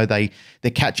slowly.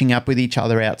 They're catching up with each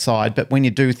other outside. But when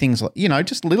you do things like,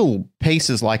 just little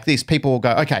pieces like this, people will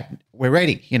go, okay, we're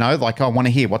ready, like I want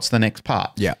to hear what's the next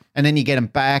part. Yeah. And then you get them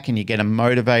back and you get them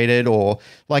motivated, or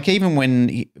like even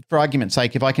when, for argument's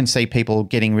sake, if I can see people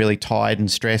getting really tired and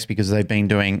stressed because they've been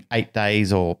doing 8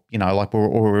 days or, like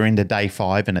we're into day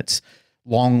 5 and it's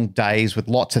long days with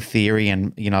lots of theory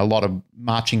and, a lot of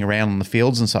marching around on the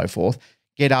fields and so forth,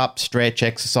 get up, stretch,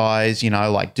 exercise,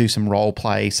 like do some role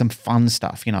play, some fun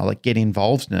stuff, like get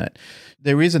involved in it.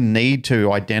 There is a need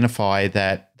to identify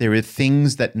that there are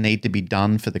things that need to be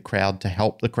done for the crowd to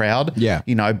help the crowd,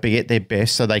 be at their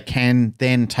best so they can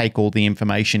then take all the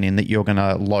information in that you're going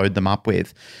to load them up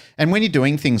with. And when you're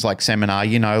doing things like seminar,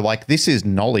 like this is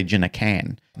knowledge in a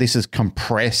can. This is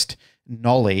compressed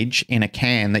knowledge in a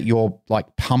can that you're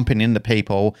like pumping into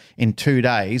people in 2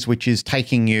 days, which is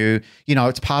taking you,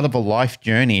 it's part of a life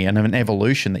journey and an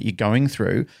evolution that you're going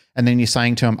through. And then you're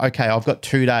saying to them, okay, I've got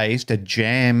 2 days to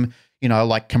jam,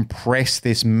 like compress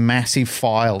this massive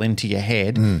file into your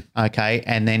head. Okay.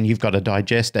 And then you've got to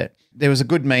digest it. There was a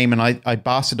good meme and I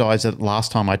bastardized it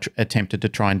last time I attempted to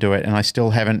try and do it, and I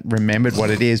still haven't remembered what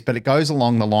it is, but it goes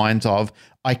along the lines of,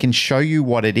 I can show you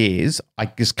what it is, I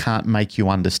just can't make you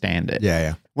understand it.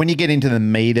 Yeah. When you get into the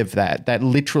meat of that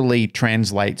literally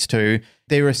translates to,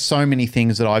 there are so many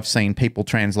things that I've seen people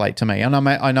translate to me. And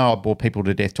I know I bore people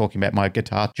to death talking about my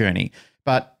guitar journey,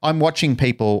 but I'm watching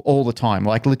people all the time,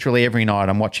 like literally every night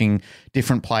I'm watching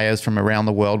different players from around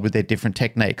the world with their different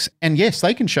techniques. And yes,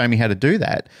 they can show me how to do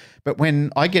that. But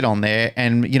when I get on there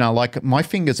and, like my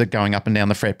fingers are going up and down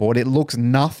the fretboard, it looks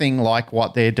nothing like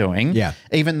what they're doing. Yeah.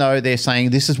 Even though they're saying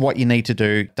this is what you need to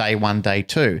do day 1, day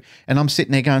 2. And I'm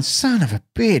sitting there going, son of a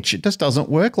bitch, it just doesn't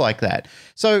work like that.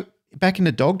 So back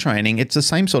into dog training, it's the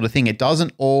same sort of thing. It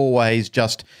doesn't always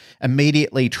just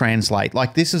immediately translate.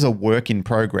 Like this is a work in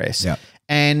progress. Yeah.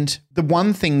 And the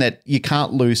one thing that you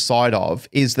can't lose sight of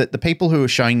is that the people who are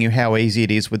showing you how easy it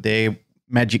is with their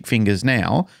magic fingers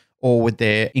now, or with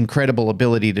their incredible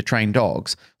ability to train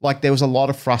dogs, like there was a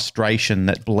lot of frustration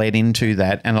that bled into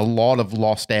that, and a lot of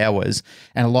lost hours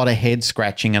and a lot of head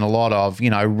scratching and a lot of,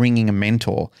 ringing a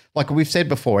mentor. Like we've said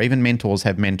before, even mentors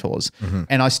have mentors.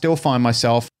 And I still find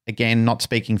myself, again, not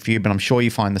speaking for you, but I'm sure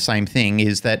you find the same thing,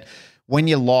 is that when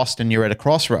you're lost and you're at a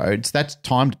crossroads, that's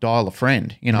time to dial a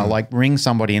friend, like ring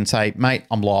somebody and say, mate,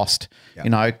 I'm lost,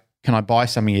 can I buy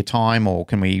some of your time, or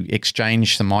can we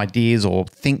exchange some ideas or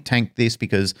think tank this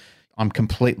because I'm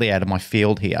completely out of my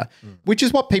field here, which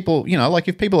is what people, like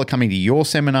if people are coming to your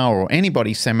seminar or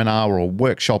anybody's seminar or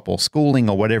workshop or schooling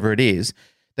or whatever it is,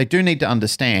 they do need to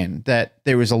understand that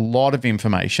there is a lot of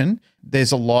information.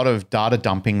 There's a lot of data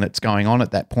dumping that's going on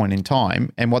at that point in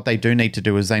time. And what they do need to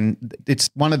do is it's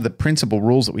one of the principal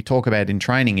rules that we talk about in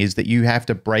training is that you have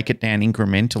to break it down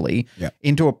incrementally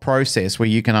into a process where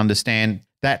you can understand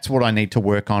that's what I need to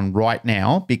work on right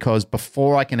now, because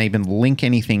before I can even link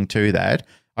anything to that,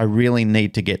 I really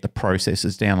need to get the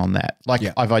processes down on that. Like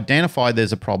I've identified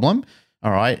there's a problem.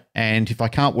 All right. And if I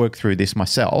can't work through this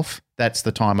myself, that's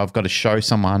the time I've got to show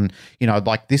someone,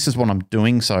 like this is what I'm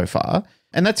doing so far.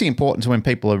 And that's the importance when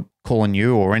people are calling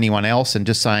you or anyone else and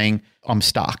just saying, I'm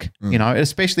stuck,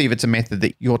 especially if it's a method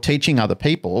that you're teaching other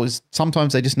people, is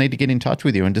sometimes they just need to get in touch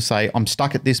with you and just say, I'm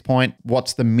stuck at this point.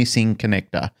 What's the missing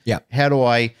connector? Yeah. How do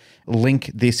I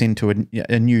link this into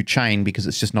a new chain because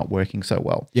it's just not working so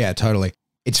well? Yeah, totally.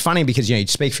 It's funny because, you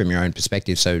speak from your own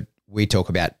perspective. So we talk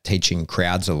about teaching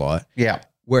crowds a lot. Yeah.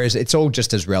 Whereas it's all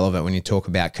just as relevant when you talk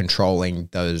about controlling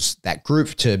that group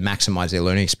to maximize their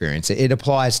learning experience. It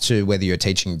applies to whether you're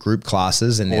teaching group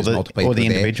classes and there's multiple people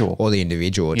or the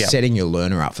individual. It's setting your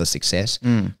learner up for success.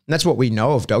 And that's what we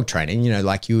know of dog training.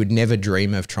 Like you would never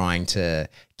dream of trying to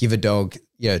give a dog,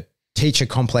 teach a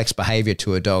complex behavior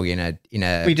to a dog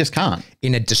we just can't,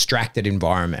 in a distracted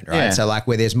environment, right? So like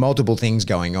where there's multiple things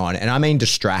going on, and I mean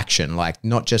distraction, like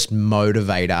not just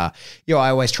motivator. I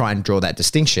always try and draw that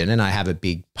distinction, and I have a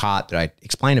big part that I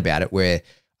explain about it where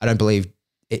I don't believe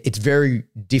it's very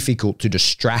difficult to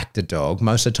distract a dog.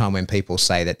 Most of the time when people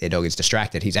say that their dog is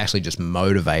distracted, he's actually just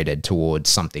motivated towards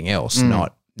something else,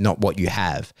 not what you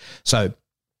have. So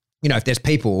if there's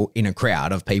people in a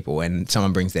crowd of people and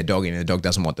someone brings their dog in and the dog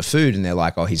doesn't want the food and they're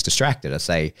like, oh, he's distracted. I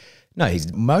say, no,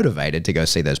 he's motivated to go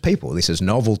see those people. This is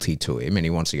novelty to him and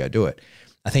he wants to go do it.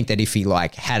 I think that if he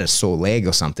had a sore leg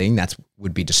or something, that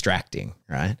would be distracting,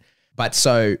 right? But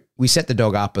so we set the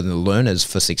dog up and the learners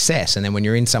for success. And then when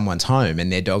you're in someone's home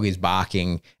and their dog is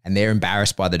barking and they're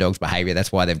embarrassed by the dog's behavior,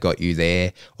 that's why they've got you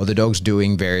there, or the dog's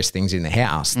doing various things in the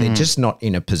house. They're just not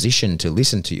in a position to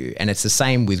listen to you. And it's the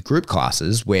same with group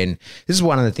classes. When this is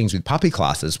one of the things with puppy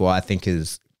classes, why I think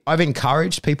is I've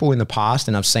encouraged people in the past,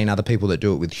 and I've seen other people that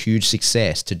do it with huge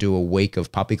success, to do a week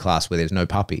of puppy class where there's no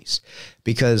puppies,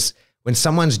 because when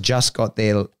someone's just got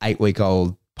their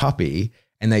 8-week-old puppy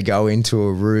and they go into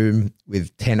a room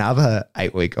with 10 other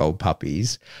 8-week-old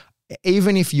puppies,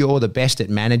 even if you're the best at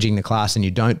managing the class and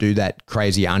you don't do that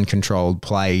crazy uncontrolled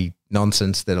play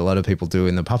nonsense that a lot of people do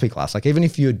in the puppy class, like even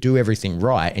if you do everything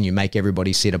right and you make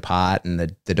everybody sit apart and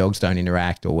the dogs don't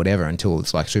interact or whatever until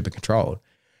it's like super controlled,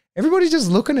 everybody's just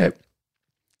looking at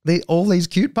all these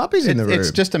cute puppies in the room. It's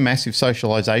just a massive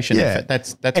socialization effort.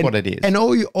 That's what it is. And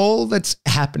all that's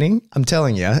happening, I'm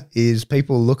telling you, is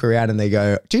people look around and they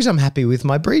go, geez, I'm happy with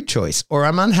my breed choice, or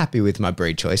I'm unhappy with my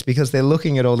breed choice, because they're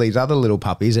looking at all these other little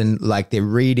puppies and like they're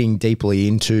reading deeply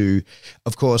into,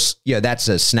 of course, that's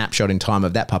a snapshot in time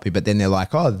of that puppy, but then they're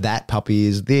like, oh, that puppy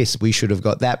is this, we should have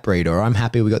got that breed, or I'm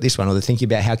happy we got this one, or they're thinking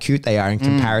about how cute they are in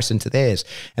comparison to theirs.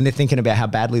 And they're thinking about how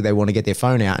badly they want to get their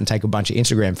phone out and take a bunch of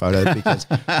Instagram photos because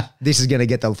this is going to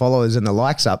get the followers and the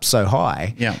likes up so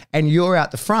high. Yeah. And you're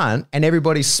out the front and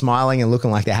everybody's smiling and looking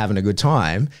like they're having a good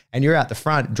time. And you're out the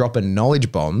front dropping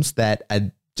knowledge bombs that are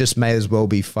just may as well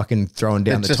be fucking thrown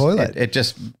down the toilet. It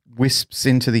just wisps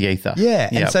into the ether. Yeah.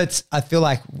 And so I feel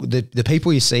like the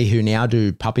people you see who now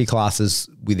do puppy classes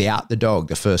without the dog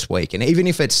the first week, and even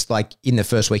if it's like in the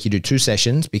first week you do 2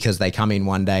 sessions because they come in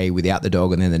one day without the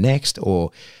dog and then the next,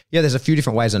 or there's a few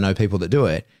different ways I know people that do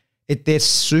it. They're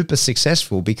super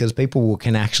successful because people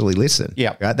can actually listen.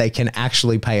 Yeah. Right? They can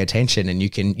actually pay attention, and you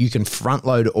can front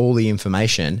load all the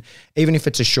information. Even if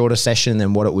it's a shorter session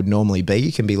than what it would normally be,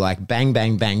 you can be like, bang,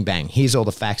 bang, bang, bang. Here's all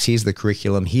the facts. Here's the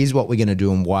curriculum. Here's what we're going to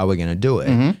do and why we're going to do it.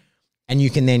 Mm-hmm. And you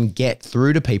can then get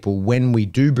through to people when we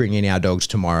do bring in our dogs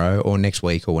tomorrow or next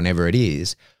week or whenever it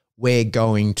is. We're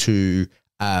going to,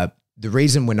 the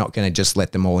reason we're not going to just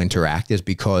let them all interact is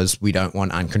because we don't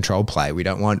want uncontrolled play. We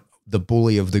don't want the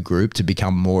bully of the group to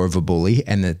become more of a bully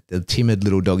and the timid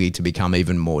little doggy to become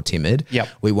even more timid. Yep.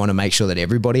 We want to make sure that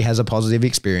everybody has a positive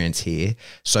experience here.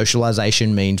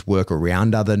 Socialization means work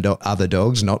around other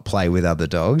dogs, not play with other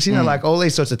dogs. Like all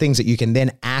these sorts of things that you can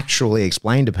then actually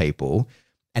explain to people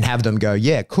and have them go,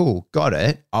 yeah, cool, got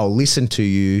it. I'll listen to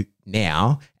you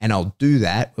now and I'll do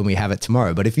that when we have it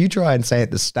tomorrow. But if you try and say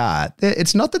at the start,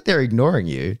 it's not that they're ignoring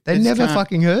you. They never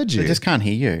fucking heard you. They just can't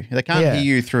hear you. They can't hear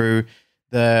you through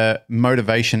the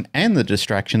motivation and the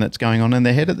distraction that's going on in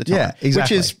their head at the time. Yeah,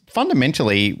 exactly. Which is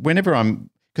fundamentally,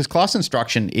 because class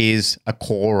instruction is a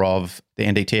core of the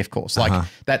NDTF course. Like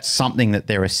that's something that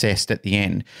they're assessed at the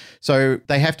end. So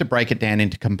they have to break it down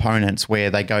into components where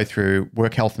they go through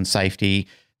work health and safety.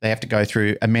 They have to go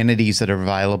through amenities that are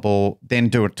available, then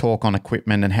do a talk on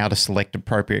equipment and how to select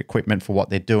appropriate equipment for what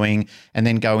they're doing, and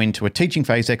then go into a teaching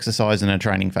phase exercise and a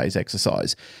training phase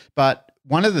exercise. But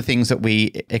one of the things that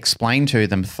we explain to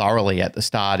them thoroughly at the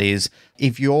start is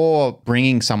if you're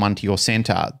bringing someone to your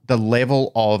center, the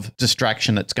level of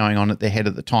distraction that's going on at their head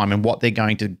at the time and what they're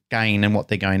going to gain and what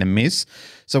they're going to miss.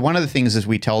 So one of the things as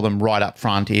we tell them right up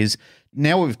front is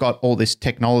now we've got all this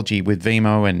technology with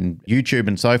Vimeo and YouTube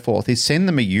and so forth, is send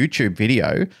them a YouTube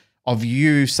video of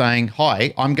you saying,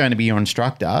 hi, I'm going to be your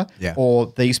instructor,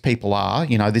 or these people are,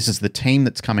 this is the team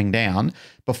that's coming down.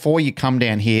 Before you come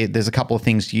down here, there's a couple of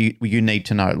things you need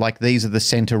to know. Like these are the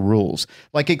center rules.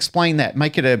 Like explain that.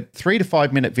 Make it a 3 to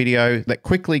 5 minute video that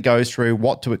quickly goes through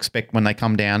what to expect when they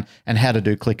come down and how to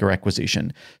do clicker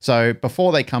acquisition. So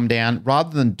before they come down,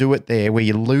 rather than do it there where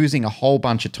you're losing a whole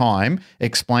bunch of time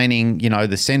explaining,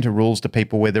 the center rules to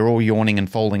people where they're all yawning and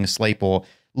falling asleep or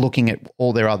looking at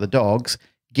all their other dogs,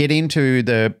 get into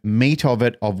the meat of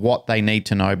it, of what they need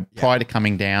to know prior to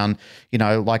coming down,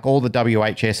 like all the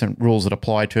WHS and rules that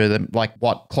apply to them, like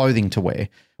what clothing to wear,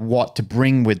 what to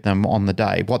bring with them on the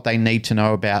day, what they need to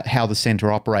know about how the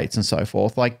center operates and so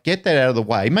forth. Like get that out of the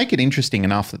way, make it interesting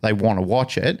enough that they want to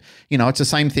watch it. It's the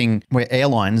same thing where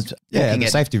airlines looking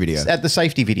at safety video. At the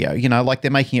safety video, like they're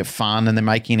making it fun and they're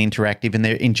making it interactive and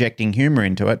they're injecting humor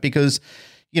into it because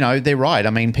they're right. I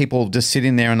mean, people just sit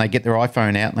in there and they get their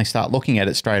iPhone out and they start looking at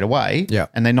it straight away. Yeah.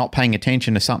 And they're not paying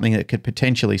attention to something that could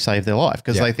potentially save their life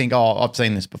because they think, oh, I've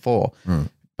seen this before.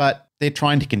 But they're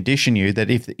trying to condition you that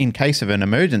if in case of an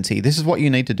emergency, this is what you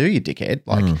need to do, you dickhead.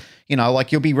 Like,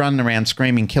 like you'll be running around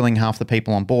screaming, killing half the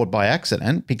people on board by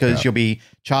accident because you'll be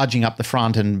charging up the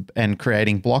front and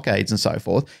creating blockades and so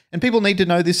forth. And people need to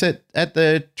know this at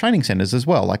the training centers as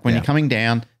well. Like when you're coming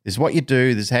down, this is what you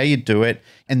do, this is how you do it.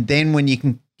 And then when you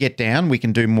can get down, we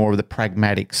can do more of the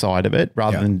pragmatic side of it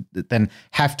rather than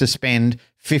have to spend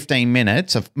 15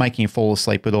 minutes of making you fall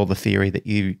asleep with all the theory that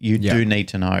you do need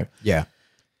to know. Yeah.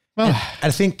 Well, I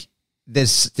think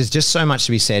there's just so much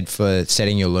to be said for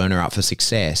setting your learner up for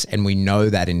success. And we know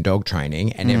that in dog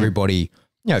training and everybody,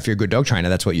 if you're a good dog trainer,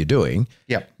 that's what you're doing.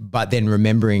 Yep. But then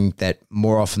remembering that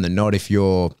more often than not, if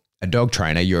you're a dog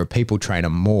trainer, you're a people trainer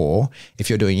more. If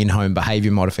you're doing in-home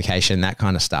behavior modification, that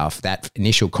kind of stuff, that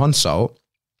initial consult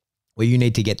where you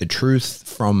need to get the truth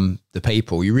from the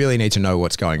people, you really need to know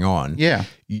what's going on. Yeah.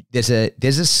 There's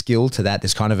a skill to that.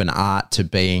 There's kind of an art to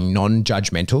being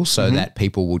non-judgmental so that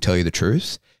people will tell you the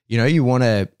truth. You know,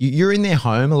 you're in their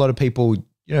home. A lot of people,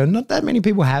 you know, not that many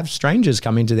people have strangers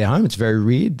come into their home. It's very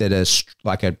weird that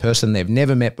a person they've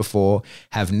never met before,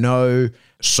 have no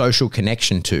social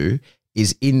connection to,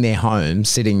 is in their home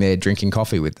sitting there drinking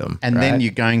coffee with them. And then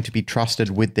you're going to be trusted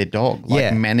with their dog,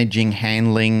 like managing,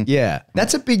 handling. Yeah,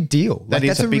 that's a big deal.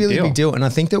 That's a really big deal. And I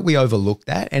think that we overlook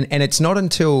that. And it's not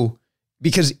until,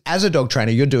 because as a dog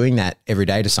trainer, you're doing that every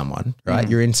day to someone, right?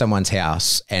 You're in someone's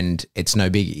house and it's no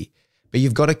biggie. But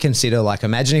you've got to consider, like,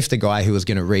 imagine if the guy who was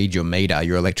going to read your meter,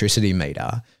 your electricity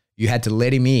meter, you had to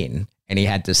let him in and he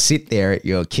had to sit there at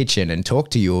your kitchen and talk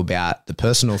to you about the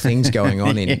personal things going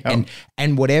on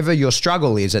and whatever your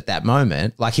struggle is at that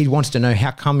moment. Like, he wants to know,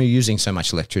 how come you're using so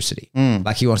much electricity?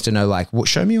 Like, he wants to know, like,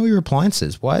 show me all your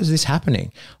appliances. Why is this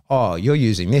happening? Oh, you're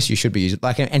using this. You should be using,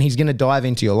 like, and he's going to dive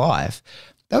into your life.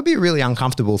 That would be a really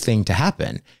uncomfortable thing to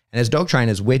happen. And as dog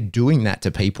trainers, we're doing that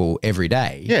to people every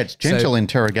day. Yeah, it's gentle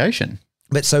interrogation.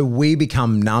 But so we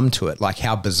become numb to it, like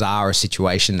how bizarre a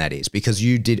situation that is, because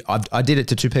I did it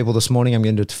to 2 people this morning. I'm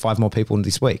going to do it to 5 more people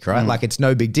this week, right? Like, it's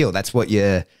no big deal. That's what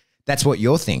you're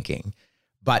thinking.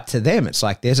 But to them, it's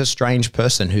like, there's a strange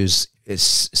person who's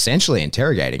essentially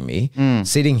interrogating me,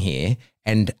 sitting here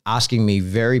and asking me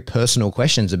very personal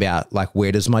questions about, like,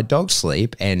 where does my dog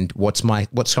sleep and what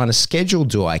kind of schedule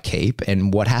do I keep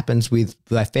and what happens with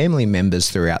my family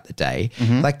members throughout the day.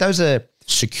 Like, those are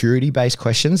security-based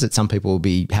questions that some people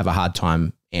will have a hard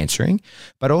time answering,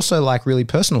 but also, like, really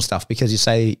personal stuff, because you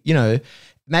say, you know,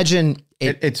 imagine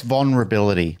it's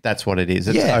vulnerability. That's what it is.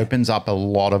 It opens up a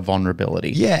lot of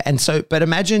vulnerability. Yeah. And so, but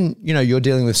imagine, you know, you're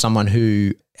dealing with someone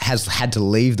who has had to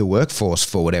leave the workforce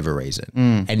for whatever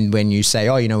reason. And when you say,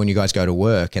 oh, you know, when you guys go to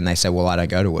work, and they say, well, I don't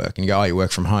go to work, and you go, oh, you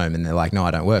work from home. And they're like, no,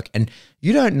 I don't work. And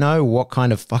you don't know what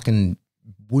kind of fucking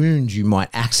wound you might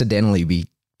accidentally be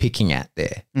picking at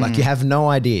there. Like, you have no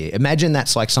idea. Imagine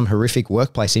that's like some horrific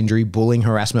workplace injury, bullying,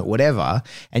 harassment, whatever.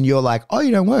 And you're like, oh,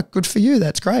 you don't work. Good for you.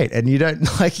 That's great. And you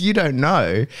don't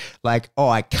know, like, oh,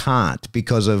 I can't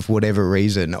because of whatever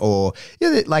reason, or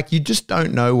like, you just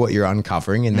don't know what you're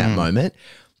uncovering in that moment.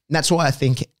 And that's why I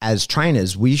think as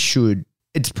trainers,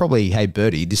 it's probably, hey,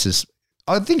 Birdie,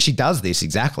 I think she does this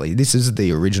exactly. This is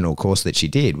the original course that she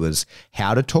did, was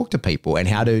how to talk to people and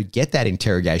how to get that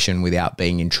interrogation without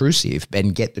being intrusive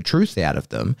and get the truth out of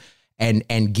them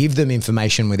and give them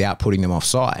information without putting them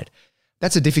offside.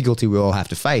 That's a difficulty we all have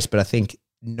to face. But I think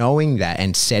knowing that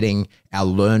and setting our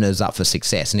learners up for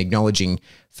success and acknowledging,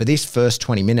 for this first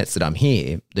 20 minutes that I'm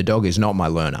here, the dog is not my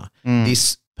learner.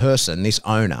 This person, this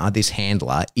owner, this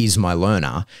handler is my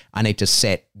learner. I need to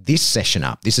set this session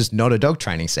up. This is not a dog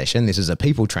training session. This is a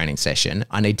people training session.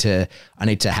 I need to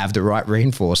have the right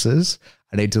reinforcers.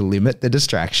 I need to limit the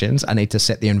distractions. I need to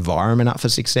set the environment up for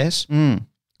success.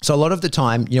 So a lot of the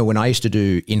time, you know, when I used to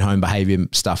do in-home behavior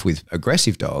stuff with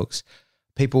aggressive dogs,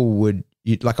 people would,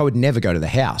 I would never go to the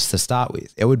house to start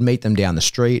with. I would meet them down the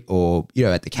street or, you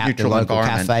know, at the local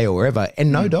cafe or wherever,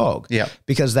 and no dog. Yeah.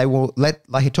 Because they will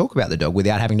talk about the dog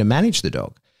without having to manage the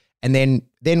dog. And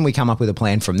then we come up with a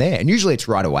plan from there. And usually it's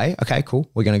right away. Okay, cool.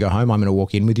 We're going to go home. I'm going to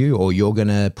walk in with you, or you're going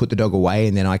to put the dog away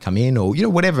and then I come in, or, you know,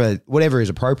 whatever is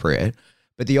appropriate.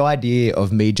 But the idea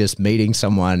of me just meeting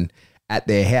someone at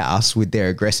their house with their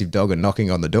aggressive dog and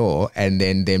knocking on the door, and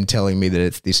then them telling me that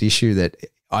it's this issue that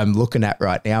I'm looking at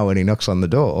right now when he knocks on the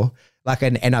door, like,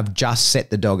 and I've just set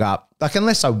the dog up, like,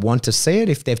 unless I want to see it,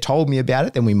 if they've told me about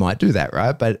it, then we might do that,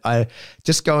 right? But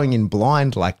just going in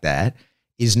blind like that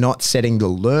is not setting the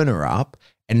learner up.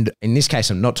 And in this case,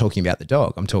 I'm not talking about the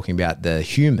dog. I'm talking about the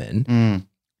human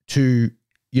to,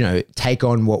 you know, take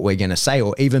on what we're going to say,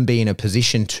 or even be in a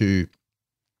position to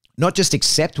not just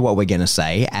accept what we're going to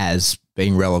say as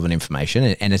being relevant information.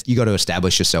 And you got to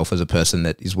establish yourself as a person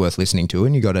that is worth listening to,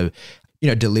 and you got to, you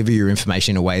know, deliver your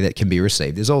information in a way that can be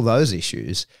received. There's all those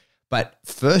issues. But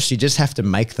first, you just have to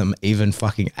make them even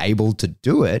fucking able to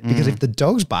do it, because if the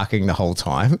dog's barking the whole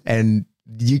time and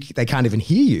they can't even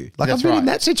hear you. Like, I've been in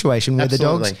that situation where the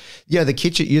dog's, the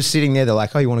kitchen, you're sitting there, they're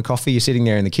like, oh, you want a coffee? You're sitting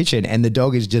there in the kitchen and the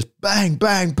dog is just bang,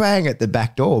 bang, bang at the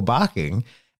back door barking,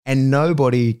 and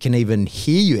nobody can even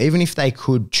hear you. Even if they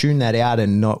could tune that out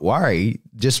and not worry,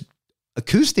 just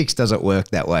acoustics doesn't work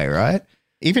that way, right?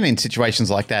 even in situations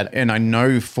like that, and I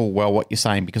know full well what you're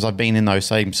saying because I've been in those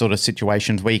same sort of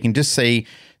situations where you can just see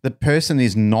the person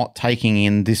is not taking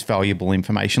in this valuable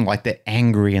information, like they're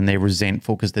angry and they're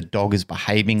resentful because the dog is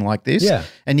behaving like this. Yeah.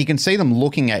 And you can see them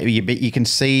looking at you, but you can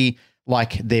see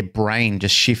like their brain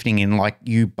just shifting in like,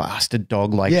 you bastard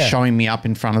dog, like showing me up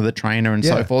in front of the trainer and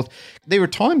so forth. There are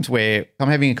times where I'm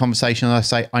having a conversation and I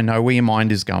say, I know where your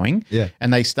mind is going. Yeah.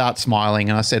 And they start smiling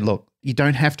and I said, look, you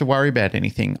don't have to worry about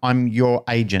anything. I'm your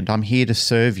agent. I'm here to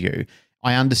serve you.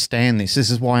 I understand this. This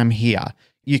is why I'm here.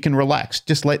 You can relax.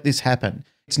 Just let this happen.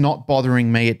 It's not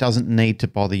bothering me. It doesn't need to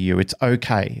bother you. It's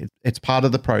okay. It's part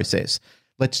of the process.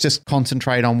 Let's just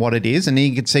concentrate on what it is. And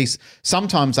you can see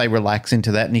sometimes they relax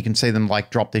into that and you can see them like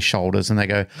drop their shoulders and they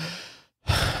go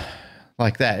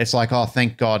like that. It's like, oh,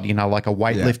 thank God, you know, like a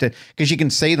weightlifter, because you can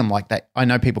see them like that. I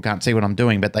know people can't see what I'm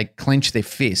doing, but they clench their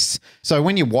fists. So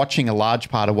when you're watching a large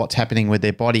part of what's happening with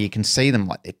their body, you can see them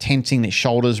like they're tensing, their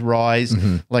shoulders rise,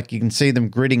 like you can see them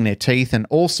gritting their teeth and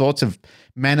all sorts of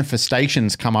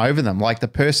manifestations come over them. Like the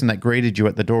person that greeted you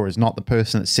at the door is not the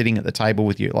person that's sitting at the table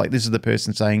with you. Like this is the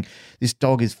person saying, this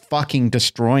dog is fucking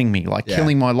destroying me, like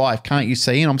killing my life. Can't you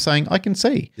see? And I'm saying, I can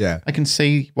see. Yeah. I can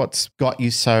see what's got you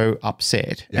so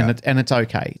upset. Yeah. And it's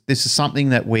okay. This is something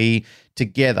that we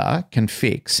together can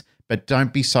fix, but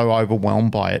don't be so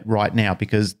overwhelmed by it right now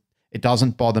because it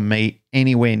doesn't bother me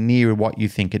anywhere near what you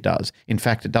think it does. In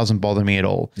fact, it doesn't bother me at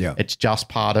all. Yeah. It's just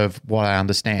part of what I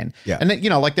understand. Yeah. And, you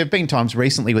know, like there have been times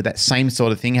recently where that same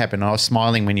sort of thing happened. I was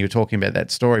smiling when you were talking about that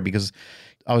story because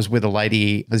I was with a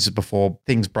lady, this is before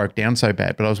things broke down so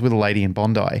bad, but I was with a lady in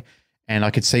Bondi and I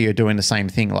could see her doing the same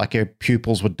thing. Like her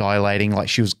pupils were dilating, like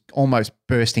she was almost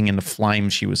bursting into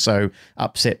flames. She was so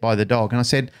upset by the dog. And I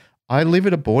said, I live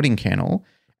at a boarding kennel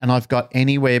and I've got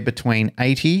anywhere between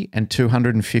 80 and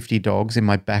 250 dogs in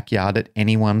my backyard at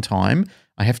any one time.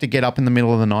 I have to get up in the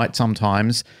middle of the night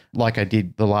sometimes, like I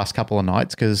did the last couple of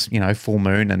nights because, you know, full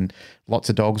moon and lots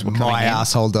of dogs were coming My in.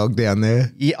 asshole dog down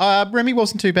there. Yeah, Remy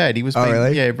wasn't too bad. He was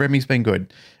really? Yeah, Remy's been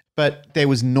good. But there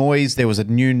was noise. There was a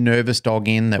new nervous dog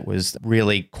in that was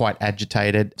really quite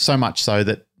agitated, so much so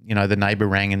that, you know, the neighbor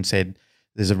rang and said,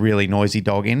 there's a really noisy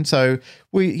dog in. So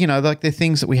we, you know, like they're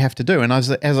things that we have to do. And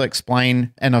as I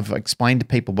explain, and I've explained to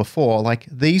people before, like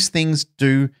these things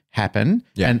do happen.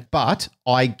 Yeah. But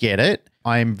I get it.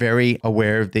 I am very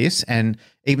aware of this. And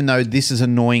even though this is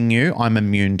annoying you, I'm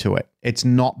immune to it. It's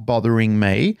not bothering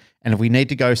me. And if we need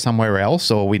to go somewhere else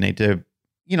or we need to,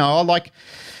 you know,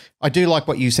 I do like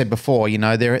what you said before, you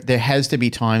know, there has to be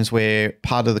times where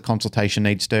part of the consultation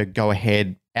needs to go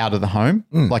ahead out of the home.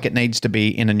 Like it needs to be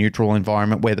in a neutral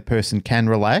environment where the person can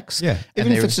relax. Yeah.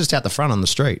 Even if it's just out the front on the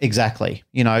street. Exactly.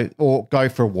 You know, or go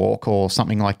for a walk or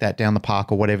something like that down the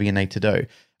park or whatever you need to do.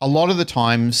 A lot of the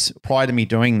times prior to me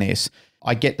doing this,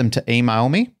 I get them to email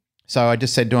me. So I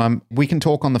just said to them, we can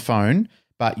talk on the phone,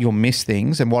 but you'll miss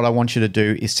things. And what I want you to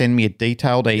do is send me a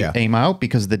detailed email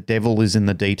because the devil is in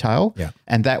the detail. Yeah.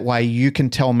 And that way you can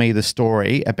tell me the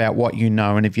story about what you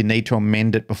know. And if you need to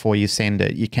amend it before you send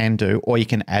it, you can do, or you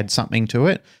can add something to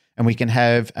it. And we can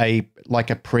have a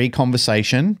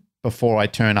pre-conversation before I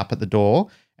turn up at the door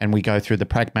and we go through the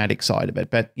pragmatic side of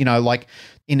it. But, you know, like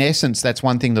in essence, that's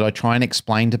one thing that I try and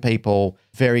explain to people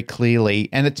very clearly.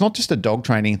 And it's not just a dog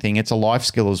training thing, it's a life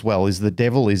skill as well, is the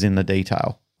devil is in the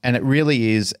detail. And it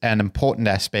really is an important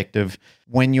aspect of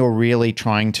when you're really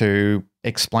trying to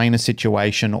explain a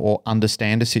situation or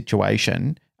understand a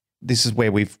situation. This is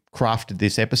where we've crafted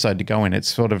this episode to go in.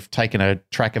 It's sort of taken a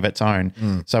track of its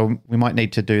own. So we might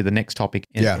need to do the next topic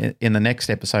in the next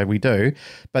episode we do.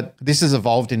 But this has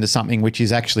evolved into something which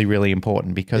is actually really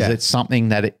important because it's something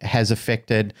that it has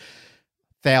affected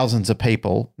thousands of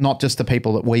people, not just the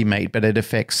people that we meet, but it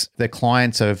affects the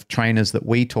clients of trainers that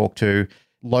we talk to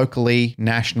locally,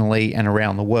 nationally, and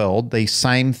around the world. These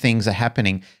same things are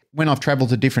happening. When I've traveled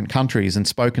to different countries and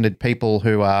spoken to people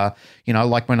who are, you know,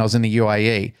 like when I was in the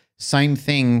UAE, same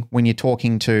thing when you're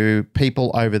talking to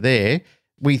people over there,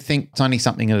 we think it's only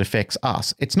something that affects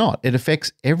us. It's not. It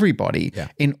affects everybody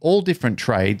in all different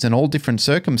trades and all different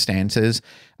circumstances.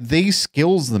 These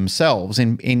skills themselves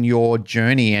in your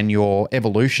journey and your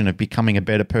evolution of becoming a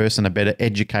better person, a better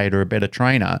educator, a better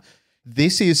trainer,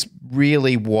 this is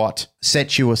really what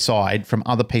sets you aside from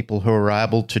other people who are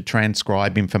able to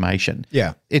transcribe information.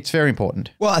 Yeah. It's very important.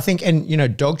 Well, I think, and you know,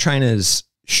 dog trainers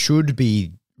should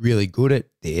be really good at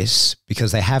this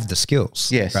because they have the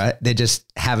skills. Yes. Right? They just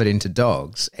have it into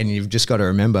dogs. And you've just got to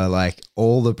remember, like,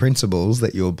 all the principles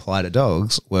that you apply to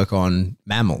dogs work on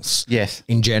mammals. Yes.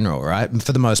 In general, right?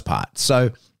 For the most part.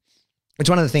 So It's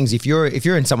one of the things, if you're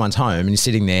in someone's home and you're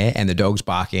sitting there and the dog's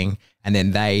barking and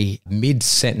then they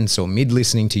mid-sentence or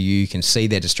mid-listening to you can see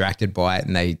they're distracted by it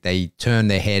and they turn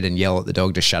their head and yell at the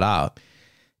dog to shut up.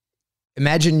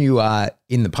 Imagine you are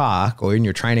in the park or in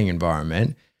your training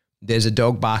environment, there's a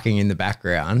dog barking in the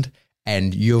background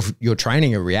and you're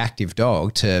training a reactive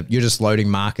dog you're just loading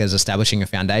markers, establishing a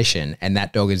foundation, and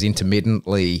that dog is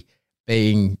intermittently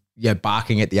being,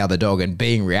 barking at the other dog and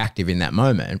being reactive in that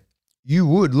moment. You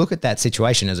would look at that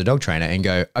situation as a dog trainer and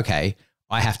go, okay,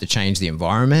 I have to change the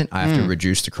environment. I have to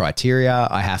reduce the criteria.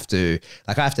 I have to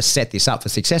set this up for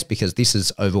success because this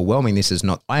is overwhelming.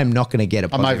 I am not going to get a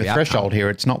positive I'm over threshold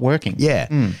here. It's not working. Yeah.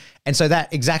 And so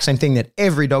that exact same thing that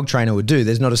every dog trainer would do,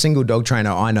 there's not a single dog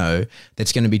trainer I know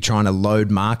that's going to be trying to load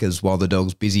markers while the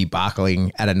dog's busy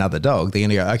barking at another dog. They're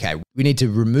going to go, okay, we need to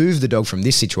remove the dog from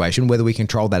this situation, whether we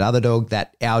control that other dog,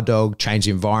 our dog, change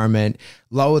the environment,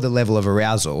 lower the level of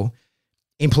arousal,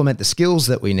 implement the skills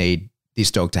that we need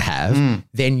this dog to have,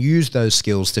 then use those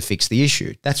skills to fix the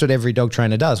issue. That's what every dog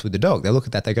trainer does with the dog. They look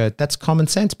at that, they go, that's common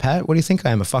sense, Pat. What do you think I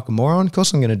am, a fucking moron? Of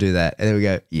course I'm going to do that. And then we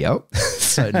go, yep.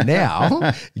 So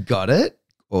now, got it.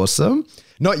 Awesome.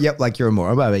 Not yep like you're a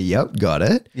moron, but yep, got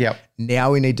it. Yep.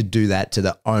 Now we need to do that to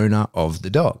the owner of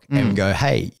the dog and go,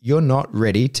 hey, you're not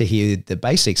ready to hear the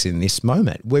basics in this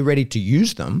moment. We're ready to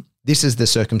use them. This is the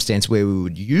circumstance where we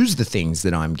would use the things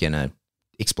that I'm going to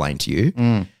explain to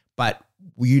you, but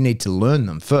you need to learn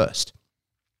them first.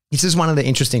 This is one of the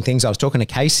interesting things. I was talking to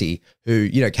Casey, who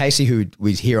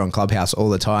was here on Clubhouse all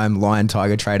the time, lion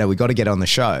tiger trader. We got to get on the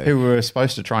show. Who we were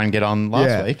supposed to try and get on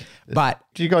last week. But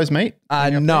did you guys meet?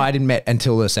 No, I didn't meet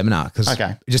until the seminar because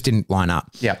it just didn't line up.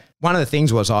 Yeah. One of the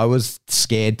things was I was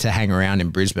scared to hang around in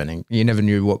Brisbane and you never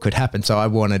knew what could happen. So I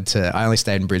only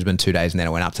stayed in Brisbane 2 days and then I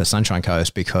went up to Sunshine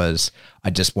Coast because I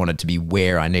just wanted to be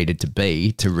where I needed to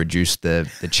be to reduce the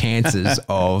chances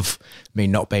of me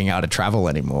not being able to travel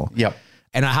anymore. Yep.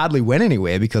 And I hardly went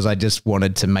anywhere because I just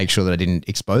wanted to make sure that I didn't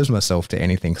expose myself to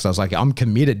anything because I was like, I'm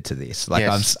committed to this. Like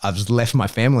I've left my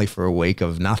family for a week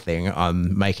of nothing.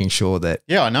 I'm making sure that.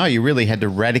 Yeah, I know. You really had to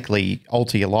radically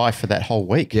alter your life for that whole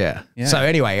week. Yeah. So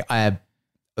anyway, I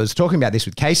was talking about this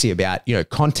with Casey about,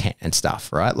 content and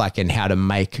stuff, right? Like, and how to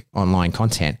make online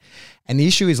content. And the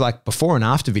issue is like before and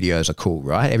after videos are cool,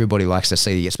 right? Everybody likes to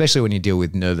see, especially when you deal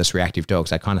with nervous, reactive dogs,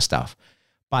 that kind of stuff.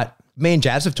 But me and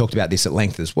Jazz have talked about this at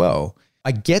length as well.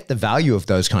 I get the value of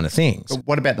those kind of things. But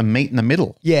what about the meat in the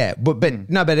middle? Yeah, but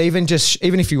even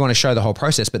if you want to show the whole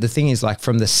process, but the thing is like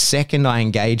from the second I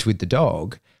engage with the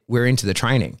dog, we're into the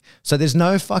training. So there's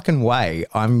no fucking way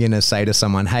I'm going to say to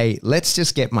someone, hey, let's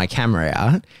just get my camera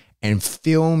out and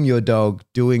film your dog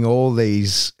doing all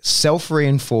these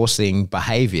self-reinforcing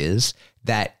behaviors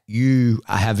that you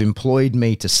have employed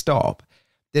me to stop.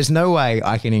 There's no way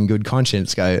I can in good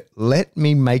conscience go, let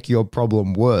me make your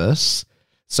problem worse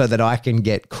so that I can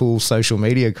get cool social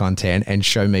media content and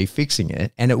show me fixing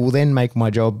it. And it will then make my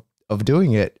job of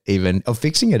fixing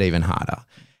it even harder.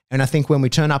 And I think when we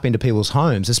turn up into people's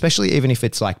homes, especially even if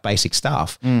it's like basic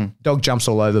stuff, dog jumps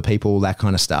all over people, that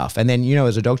kind of stuff. And then,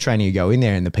 as a dog trainer, you go in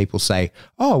there and the people say,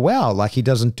 oh, wow, like he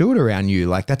doesn't do it around you.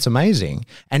 Like, that's amazing.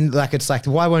 And like, it's like,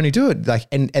 why won't he do it? Like,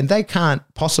 and they can't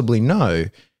possibly know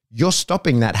you're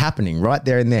stopping that happening right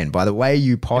there and then by the way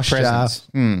you posture.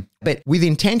 But with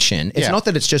intention, it's not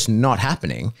that it's just not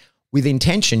happening. With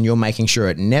intention, you're making sure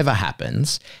it never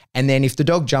happens. And then if the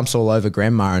dog jumps all over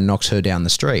grandma and knocks her down the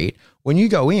street, when you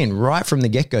go in right from the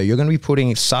get-go, you're going to be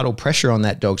putting subtle pressure on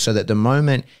that dog so that the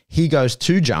moment he goes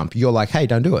to jump, you're like, hey,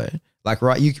 don't do it. Like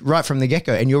right from the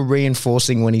get-go, and you're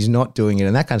reinforcing when he's not doing it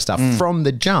and that kind of stuff from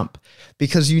the jump,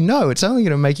 because it's only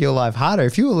going to make your life harder.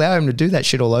 If you allow him to do that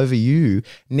shit all over you,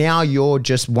 now you're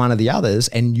just one of the others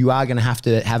and you are going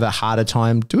to have a harder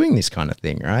time doing this kind of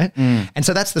thing, right? And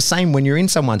so that's the same when you're in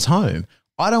someone's home.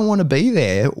 I don't want to be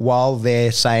there while they're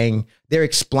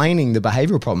explaining the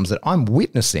behavioral problems that I'm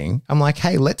witnessing. I'm like,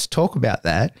 hey, let's talk about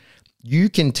that. You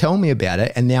can tell me about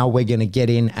it, and now we're going to get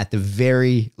in at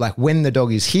when the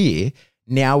dog is here,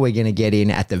 now we're going to get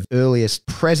in at the earliest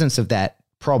presence of that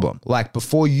problem. Like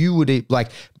before you would,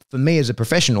 like for me as a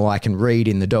professional, I can read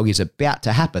in the dog is about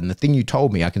to happen. The thing you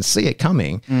told me, I can see it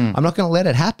coming. I'm not going to let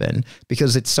it happen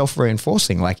because it's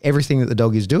self-reinforcing. Like everything that the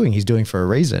dog is doing, he's doing for a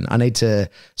reason. I need to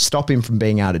stop him from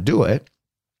being able to do it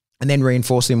and then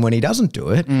reinforce him when he doesn't do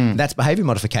it. That's behavior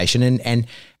modification. And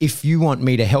if you want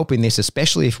me to help in this,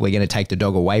 especially if we're going to take the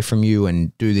dog away from you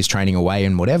and do this training away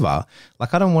and whatever,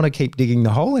 like I don't want to keep digging the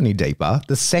hole any deeper.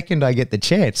 The second I get the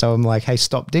chance, so I'm like, hey,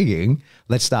 stop digging.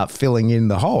 Let's start filling in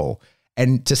the hole.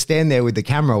 And to stand there with the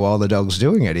camera while the dog's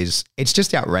doing it's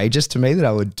just outrageous to me that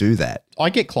I would do that. I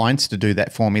get clients to do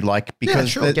that for me, like,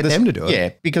 because get them to do it. Yeah,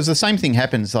 because the same thing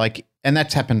happens, like, and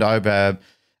that's happened over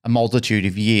a multitude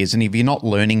of years. And if you're not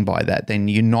learning by that, then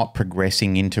you're not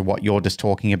progressing into what you're just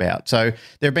talking about. So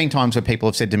there have been times where people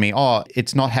have said to me, oh,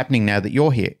 it's not happening now that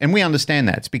you're here. And we understand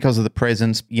that. It's because of the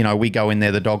presence. You know, we go in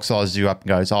there, the dog sizes you up and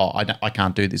goes, oh, I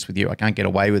can't do this with you. I can't get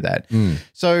away with that.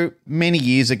 So many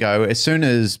years ago, as soon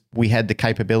as we had the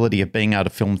capability of being able to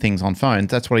film things on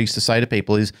phones, that's what I used to say to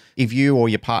people is, if you or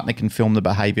your partner can film the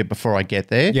behavior before I get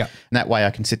there, and that way I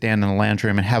can sit down in the lounge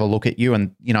room and have a look at you.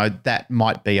 And, you know, that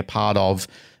might be a part of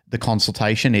the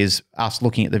consultation, is us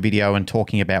looking at the video and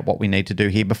talking about what we need to do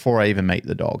here before I even meet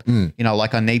the dog. You know,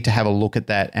 like, I need to have a look at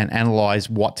that and analyze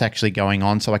what's actually going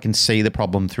on so I can see the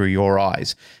problem through your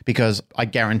eyes, because I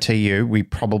guarantee you we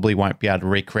probably won't be able to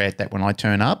recreate that when I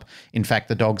turn up. In fact,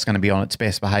 the dog's going to be on its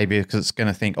best behavior because it's going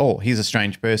to think, oh, he's a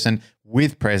strange person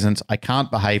with presence. I can't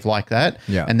behave like that.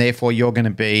 And therefore you're going to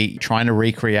be trying to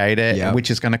recreate it, which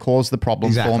is going to cause the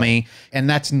problem for me. And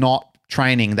that's not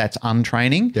training, that's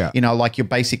untraining. You know, like, you're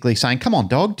basically saying, come on,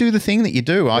 dog, do the thing that you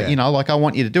do. You know, like, I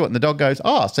want you to do it. And the dog goes,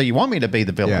 oh, so you want me to be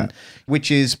the villain, which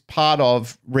is part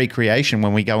of recreation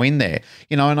when we go in there.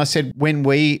 You know, and I said, when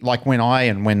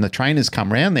the trainers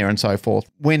come around there and so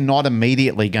forth, we're not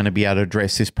immediately going to be able to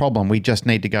address this problem. We just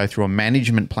need to go through a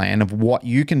management plan of what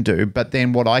you can do. But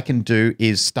then what I can do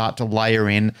is start to layer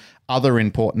in other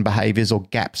important behaviors or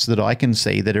gaps that I can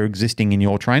see that are existing in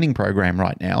your training program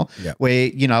right now, where,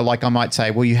 you know, like, I might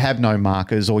say, well, you have no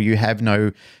markers, or you have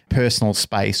no personal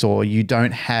space, or you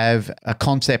don't have a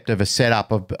concept of a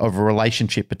setup of a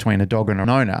relationship between a dog and an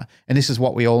owner. And this is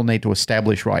what we all need to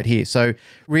establish right here. So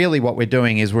really what we're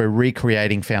doing is we're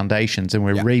recreating foundations and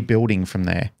we're rebuilding from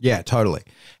there. Yeah, totally.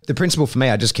 The principle for me,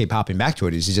 I just keep harping back to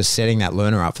it, is just setting that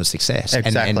learner up for success.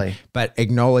 Exactly. But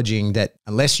acknowledging that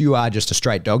unless you are just a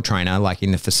straight dog trainer, like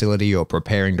in the facility or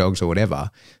preparing dogs or whatever,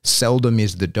 seldom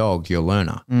is the dog your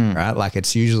learner, right? Like,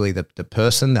 it's usually the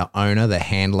person, the owner, the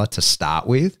handler to start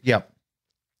with.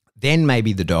 Then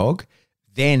maybe the dog.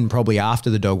 Then probably after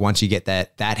the dog, once you get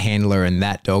that handler and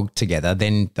that dog together,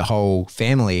 then the whole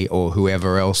family or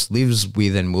whoever else lives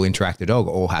with and will interact with the dog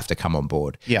all have to come on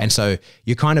board. And so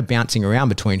you're kind of bouncing around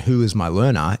between who is my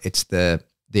learner. It's the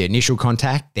initial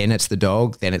contact, then it's the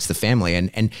dog, then it's the family,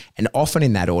 and often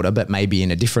in that order, but maybe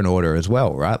in a different order as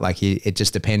well, right? Like, it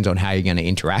just depends on how you're going to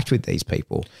interact with these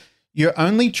people. You're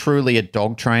only truly a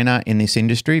dog trainer in this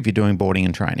industry if you're doing boarding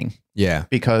and training.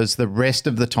 Because the rest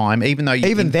of the time, even though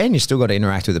then you still got to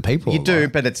interact with the people. You do,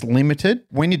 but it's limited.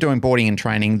 When you're doing boarding and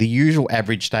training, the usual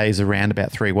average stay is around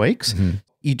about 3 weeks.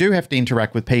 You do have to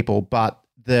interact with people, but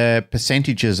the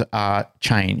percentages are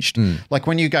changed. Like,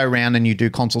 when you go around and you do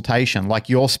consultation, like,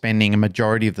 you're spending a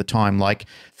majority of the time, like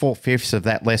 4/5 of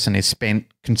that lesson is spent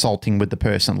consulting with the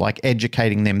person, like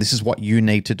educating them. This is what you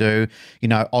need to do. You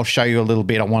know, I'll show you a little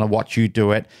bit. I want to watch you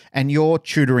do it. And you're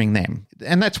tutoring them.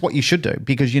 And that's what you should do,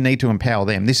 because you need to empower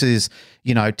them. This is,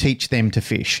 you know, teach them to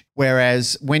fish.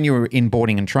 Whereas when you're in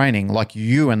boarding and training, like,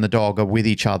 you and the dog are with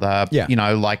each other, you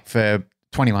know, like, for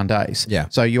 21 days.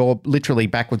 So you're literally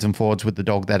backwards and forwards with the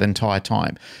dog that entire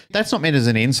time. That's not meant as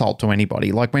an insult to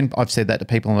anybody. Like, when I've said that to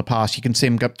people in the past, you can see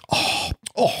them go,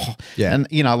 oh. And,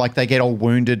 you know, like, they get all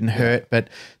wounded and hurt. But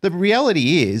the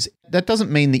reality is, that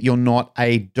doesn't mean that you're not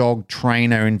a dog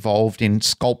trainer involved in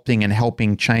sculpting and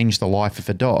helping change the life of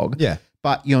a dog.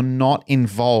 But you're not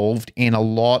involved in a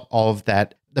lot of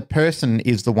that. The person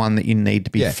is the one that you need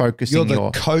to be focusing. You're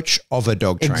the coach of a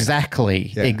dog trainer.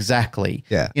 Exactly.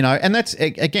 You know, and that's,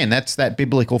 again, that's that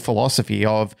biblical philosophy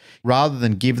of, rather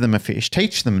than give them a fish,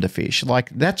 teach them to fish.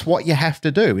 Like, that's what you have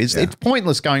to do. It's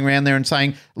pointless going around there and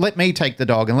saying, let me take the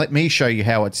dog and let me show you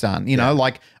how it's done. You know,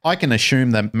 like, I can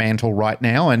assume the mantle right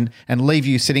now and leave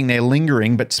you sitting there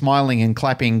lingering but smiling and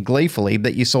clapping gleefully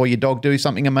that you saw your dog do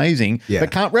something amazing but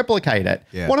can't replicate it.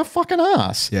 What a fucking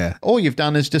ass. All you've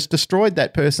done is just destroyed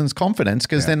that person's confidence,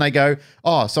 because then they go,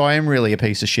 oh, so I am really a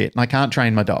piece of shit and I can't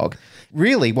train my dog.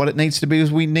 Really, what it needs to be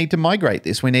is, we need to migrate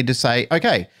this. We need to say,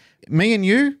 okay, me and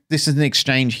you, this is an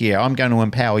exchange here. I'm going to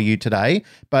empower you today,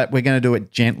 but we're going to do it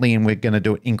gently and we're going to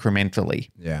do it incrementally.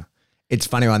 It's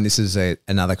funny one. This is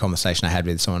another conversation I had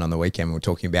with someone on the weekend. We were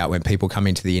talking about when people come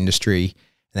into the industry and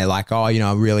they're like, oh, you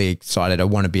know, I'm really excited. I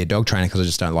want to be a dog trainer because I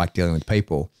just don't like dealing with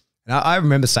people. And I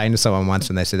remember saying to someone once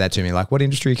when they said that to me, like, what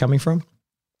industry are you coming from?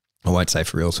 I won't say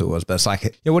for real who it was, but it's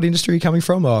like, yeah, what industry are you coming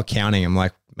from? Oh, accounting. I'm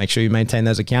like, make sure you maintain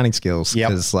those accounting skills.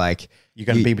 Because like, you're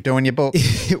going to be doing your book.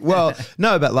 Well,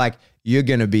 no, but like, you're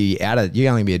going to be you're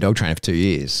only be a dog trainer for 2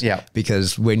 years. Yeah.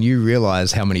 Because when you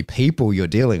realize how many people you're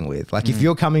dealing with, like if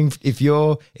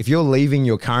you're leaving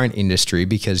your current industry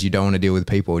because you don't want to deal with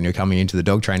people and you're coming into the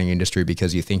dog training industry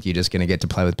because you think you're just going to get to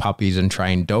play with puppies and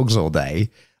train dogs all day,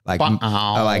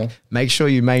 like make sure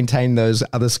you maintain those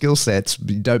other skill sets.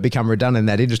 Don't become redundant in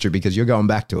that industry because you're going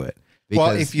back to it.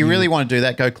 Well, if you really want to do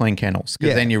that, go clean kennels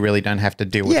because then you really don't have to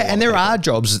deal with it. Yeah, and there are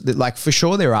jobs that, like, for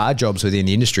sure there are jobs within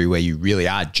the industry where you really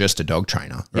are just a dog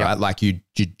trainer, right? Yeah. Like you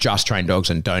just train dogs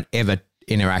and don't ever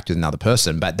interact with another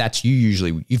person. But that's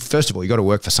first of all, you got to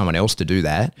work for someone else to do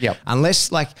that. Yep.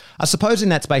 Unless, like, I suppose in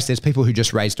that space, there's people who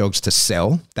just raise dogs to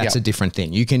sell. That's Yep. a different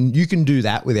thing. You can do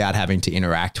that without having to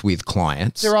interact with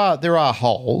clients. There are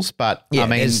holes, but Yeah, I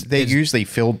mean, they're there's usually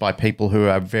filled by people who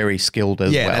are very skilled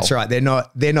as well. Yeah, that's right. They're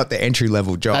not the entry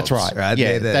level jobs. That's right.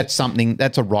 Yeah,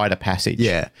 that's a rite of passage.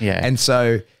 Yeah. Yeah. And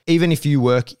so even if you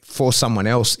work for someone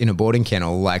else in a boarding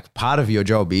kennel, like part of your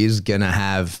job is going to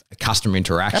have a customer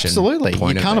interaction. Absolutely.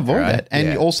 You can't avoid it.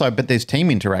 And also, but there's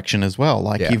team interaction as well.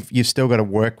 Like you've still got to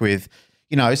work with,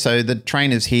 so the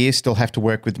trainers here still have to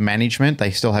work with management.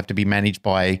 They still have to be managed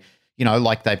by,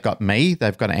 like they've got me,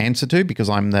 they've got to answer to because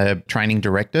I'm the training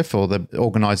director for the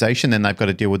organization. Then they've got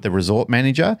to deal with the resort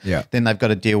manager. Yeah. Then they've got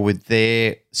to deal with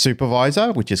their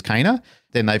supervisor, which is Kana.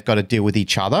 Then they've got to deal with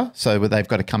each other. So they've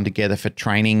got to come together for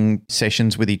training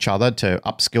sessions with each other to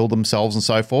upskill themselves and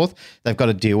so forth. They've got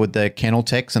to deal with the kennel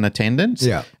techs and attendants.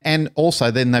 Yeah. And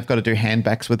also then they've got to do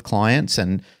handbacks with clients.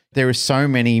 And there are so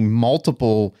many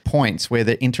multiple points where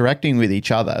they're interacting with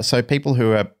each other. So people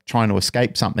who are trying to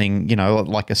escape something,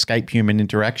 like escape human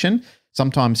interaction,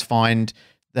 sometimes find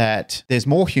that there's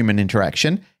more human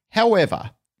interaction.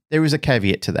 However, there is a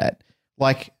caveat to that.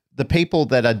 Like, the people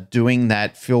that are doing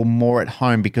that feel more at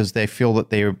home because they feel that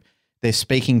they're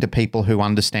speaking to people who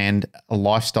understand a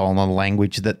lifestyle and a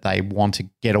language that they want to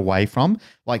get away from.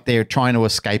 Like they're trying to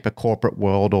escape a corporate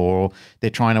world or they're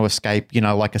trying to escape,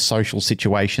 like a social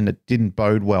situation that didn't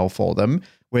bode well for them,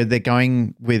 where they're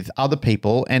going with other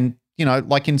people. And,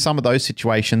 like in some of those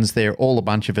situations, they're all a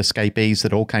bunch of escapees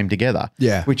that all came together.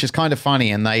 Yeah. Which is kind of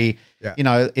funny. And they,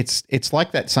 it's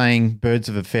like that saying, birds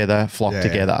of a feather flock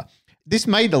together. This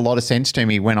made a lot of sense to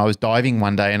me when I was diving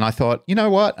one day and I thought, you know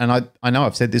what? And I know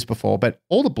I've said this before, but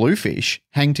all the bluefish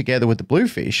hang together with the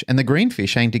bluefish and the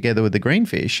greenfish hang together with the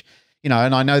greenfish, and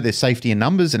I know there's safety in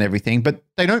numbers and everything, but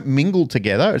they don't mingle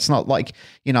together. It's not like,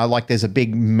 like there's a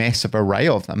big mess of array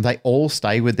of them. They all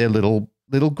stay with their little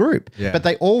group, but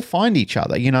they all find each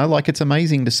other, like it's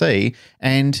amazing to see.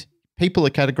 And people are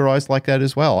categorized like that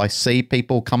as well. I see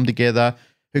people come together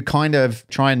who kind of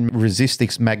try and resist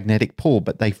this magnetic pull,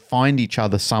 but they find each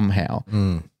other somehow.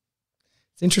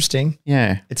 It's interesting.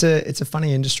 Yeah. It's a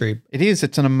funny industry. It is.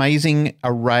 It's an amazing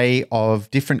array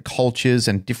of different cultures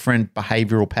and different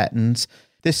behavioral patterns.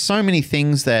 There's so many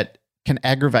things that can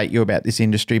aggravate you about this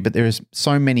industry, but there's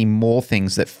so many more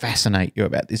things that fascinate you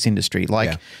about this industry.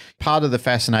 Like part of the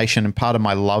fascination and part of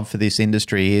my love for this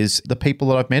industry is the people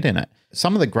that I've met in it.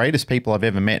 Some of the greatest people I've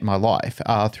ever met in my life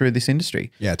are through this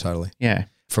industry. Yeah, totally. Yeah.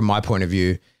 From my point of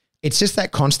view, it's just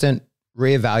that constant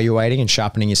reevaluating and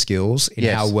sharpening your skills in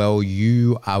how well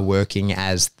you are working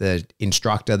as the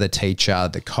instructor, the teacher,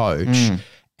 the coach,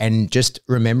 and just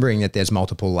remembering that there's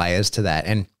multiple layers to that.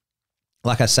 And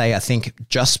like I say, I think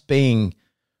just being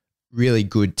really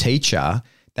good teacher,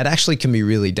 that actually can be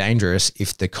really dangerous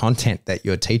if the content that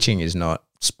you're teaching is not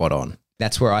spot on.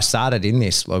 That's where I started in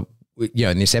this,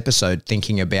 in this episode,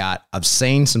 thinking about, I've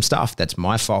seen some stuff that's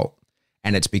my fault.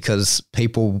 And it's because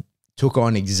people took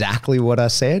on exactly what I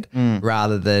said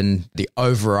rather than the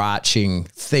overarching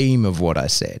theme of what I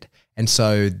said. And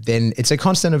so then it's a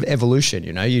constant of evolution.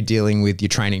 You're dealing with, you're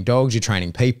training dogs, you're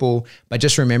training people, but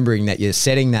just remembering that you're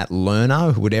setting that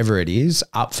learner, whatever it is,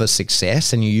 up for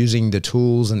success, and you're using the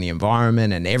tools and the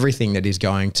environment and everything that is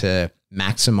going to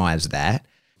maximize that,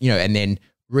 and then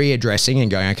readdressing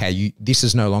and going, okay, this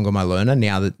is no longer my learner.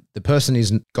 Now that the person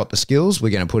has got the skills,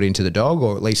 we're going to put into the dog,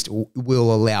 or at least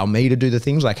will allow me to do the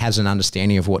things, like has an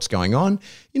understanding of what's going on.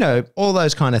 All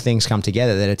those kind of things come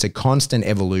together, that it's a constant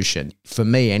evolution. For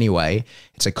me anyway,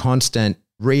 it's a constant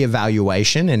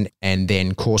reevaluation and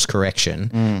then course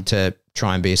correction to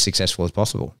try and be as successful as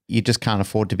possible. You just can't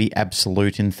afford to be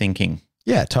absolute in thinking.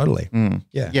 Yeah, totally.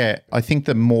 Yeah. I think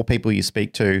the more people you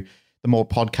speak to, the more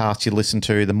podcasts you listen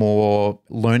to, the more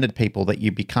learned people that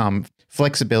you become.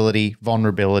 Flexibility,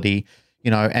 vulnerability,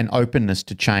 and openness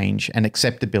to change and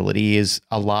acceptability is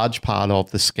a large part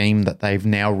of the scheme that they've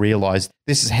now realized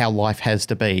this is how life has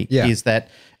to be. Yeah. Is that,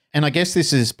 and I guess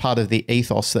this is part of the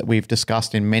ethos that we've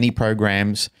discussed in many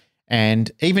programs and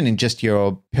even in just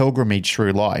your pilgrimage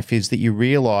through life, is that you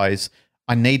realize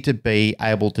I need to be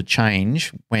able to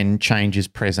change when change is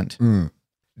present.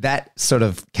 That sort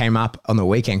of came up on the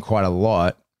weekend quite a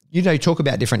lot. You know, you talk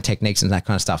about different techniques and that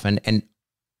kind of stuff. And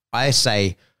I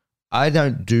say, I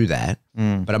don't do that,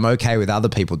 but I'm okay with other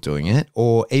people doing it.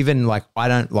 Or even like, I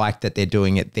don't like that they're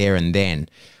doing it there and then.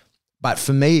 But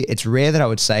for me, it's rare that I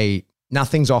would say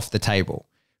nothing's off the table,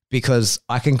 because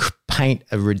I can paint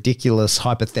a ridiculous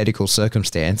hypothetical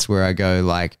circumstance where I go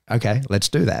like, okay, let's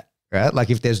do that. Right? Like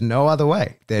if there's no other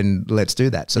way, then let's do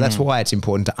that. So that's why it's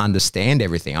important to understand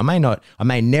everything. I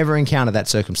may never encounter that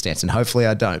circumstance, and hopefully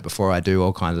I don't before I do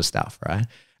all kinds of stuff. Right.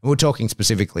 And we're talking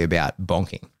specifically about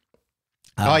bonking.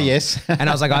 Oh, yes. And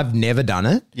I was like, I've never done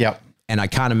it. Yep. And I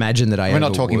can't imagine that We're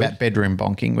not talking about bedroom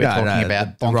bonking. We're talking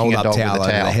about bonking a dog with a towel. Over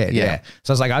the head. Yeah.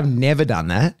 So I was like, I've never done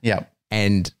that. Yeah.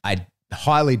 And I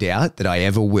highly doubt that I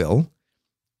ever will.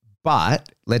 But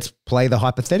let's play the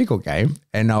hypothetical game,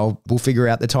 and we'll figure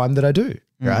out the time that I do.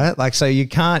 Right. Like, so you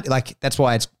can't, like, that's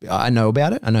why I know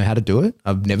about it. I know how to do it.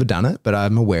 I've never done it, but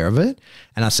I'm aware of it.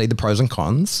 And I see the pros and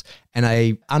cons. And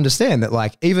I understand that,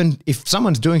 like, even if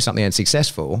someone's doing something that's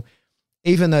successful,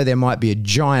 even though there might be a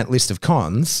giant list of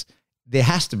cons, there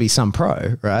has to be some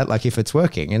pro, right? Like if it's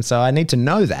working. And so I need to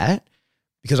know that,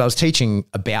 because I was teaching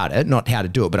about it, not how to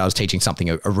do it, but I was teaching something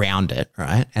around it,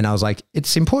 right? And I was like,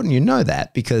 it's important you know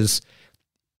that, because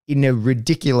in a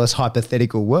ridiculous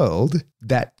hypothetical world,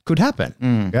 that could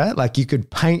happen, right? Like you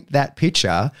could paint that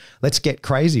picture. Let's get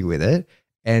crazy with it.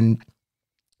 And,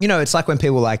 you know, it's like when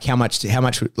people are like, how much,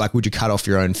 like, would you cut off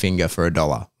your own finger for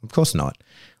 $1? Of course not.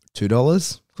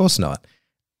 $2? Of course not.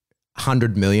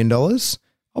 $100 million?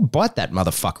 I'll bite that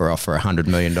motherfucker off for $100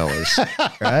 million,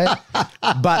 right?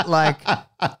 But like,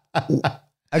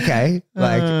 okay,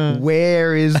 like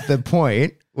where is the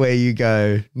point where you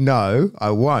go, no, I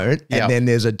won't, and then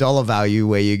there's a dollar value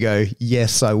where you go,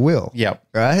 yes, I will. Yep.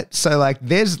 Right? So like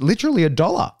there's literally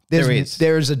 $1. There is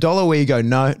 $1 where you go,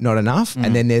 no, not enough,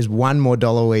 and then there's one more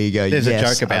dollar where you go, there's yes,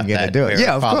 a joke about I'm going to that, do it.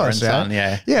 Yeah, of course. Right? Son,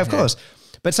 yeah, of course.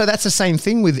 But so that's the same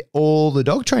thing with all the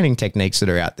dog training techniques that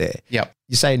are out there. Yep.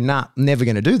 You say, nah, I'm never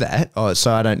going to do that. Oh,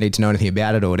 so I don't need to know anything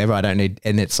about it or whatever. I don't need.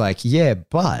 And it's like, yeah,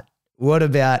 but what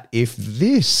about if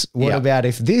this? What about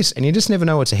if this? And you just never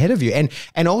know what's ahead of you.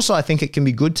 And also I think it can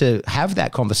be good to have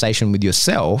that conversation with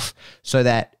yourself so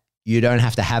that you don't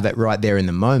have to have it right there in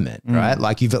the moment, right?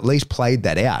 Like you've at least played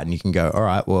that out and you can go, all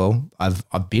right, well, I've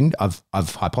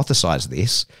hypothesized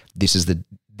this.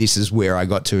 This is where I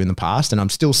got to in the past, and I'm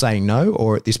still saying no,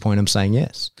 or at this point I'm saying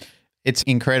yes. It's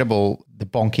incredible, the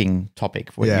bonking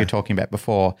topic, what you were talking about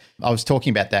before. I was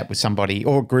talking about that with somebody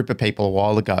or a group of people a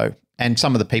while ago, and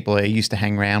some of the people I used to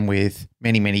hang around with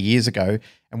many, many years ago,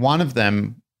 and one of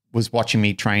them was watching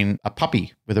me train a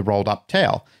puppy with a rolled up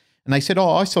towel. And they said, oh,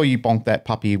 I saw you bonk that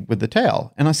puppy with the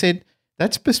towel. And I said,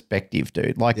 that's perspective,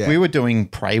 dude. Like we were doing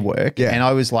prey work and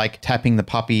I was like tapping the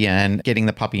puppy and getting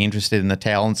the puppy interested in the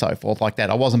towel and so forth like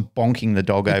that. I wasn't bonking the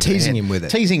dog over. Teasing him with it.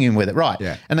 Teasing him with it, right.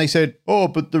 Yeah. And they said, oh,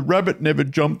 but the rabbit never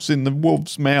jumps in the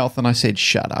wolf's mouth. And I said,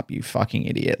 shut up, you fucking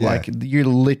idiot. Yeah. Like you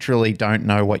literally don't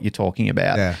know what you're talking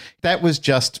about. Yeah. That was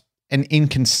just an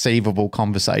inconceivable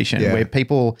conversation where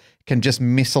people can just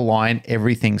misalign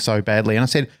everything so badly. And I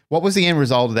said, what was the end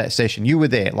result of that session? You were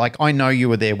there. Like, I know you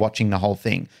were there watching the whole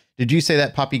thing. Did you see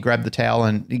that puppy grab the towel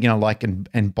and, you know, like,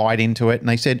 and bite into it? And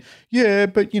they said, yeah,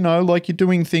 but, you know, like you're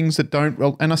doing things that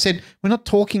don't. And I said, we're not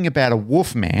talking about a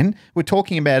wolf, man. We're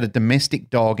talking about a domestic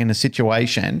dog in a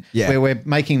situation where we're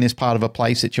making this part of a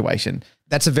play situation.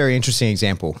 That's a very interesting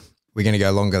example. We're going to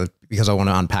go longer because I want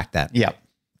to unpack that. Yeah.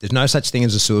 There's no such thing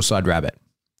as a suicide rabbit.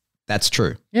 That's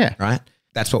true. Yeah. Right?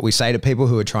 That's what we say to people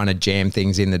who are trying to jam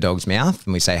things in the dog's mouth.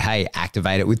 And we say, hey,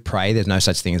 activate it with prey. There's no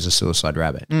such thing as a suicide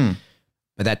rabbit.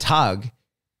 But that tug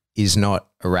is not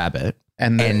a rabbit.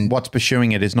 And what's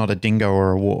pursuing it is not a dingo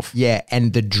or a wolf. Yeah.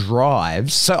 And the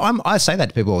drives. So I say that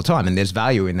to people all the time, and there's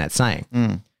value in that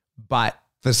saying. But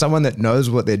for someone that knows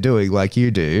what they're doing, like you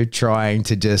do, trying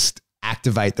to just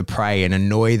activate the prey and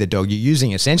annoy the dog, you're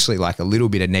using essentially like a little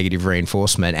bit of negative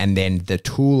reinforcement, and then the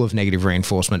tool of negative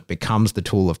reinforcement becomes the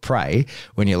tool of prey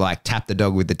when you like tap the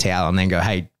dog with the towel and then go,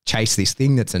 hey, chase this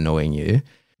thing that's annoying you.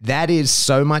 That is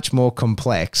so much more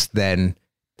complex than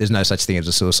there's no such thing as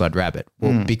a suicide rabbit.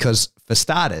 Well, because for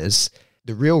starters,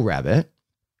 the real rabbit,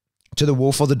 to the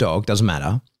wolf or the dog, doesn't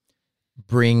matter,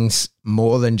 brings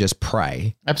more than just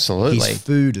prey. Absolutely. He's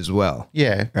food as well.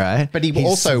 Yeah. Right? But he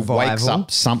also wakes up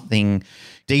something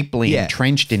deeply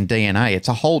entrenched in DNA. It's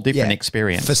a whole different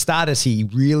experience. For starters, he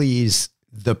really is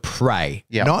the prey.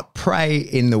 Not prey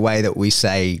in the way that we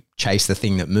say chase the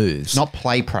thing that moves. Not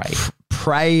play prey.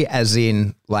 Prey as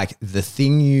in like the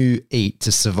thing you eat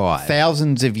to survive.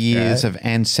 Thousands of years of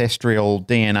ancestral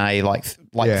DNA, like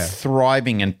like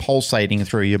thriving and pulsating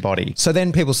through your body. So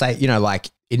then people say, you know, like,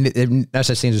 no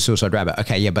such thing as a suicide rabbit.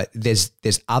 Okay, yeah, but there's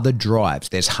other drives.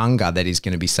 There's hunger that is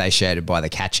going to be satiated by the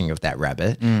catching of that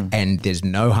rabbit, and there's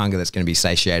no hunger that's going to be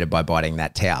satiated by biting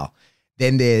that towel.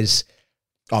 Then there's,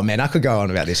 oh man, I could go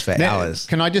on about this for hours.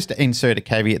 Can I just insert a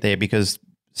caveat there, because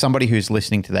somebody who's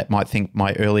listening to that might think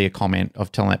my earlier comment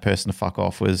of telling that person to fuck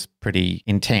off was pretty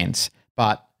intense,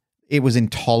 but it was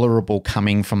intolerable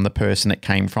coming from the person it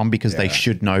came from, because they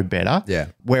should know better. Yeah.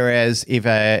 Whereas if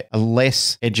a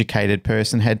less educated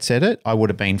person had said it, I would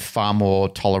have been far more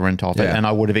tolerant of it, and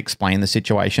I would have explained the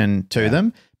situation to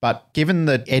them. But given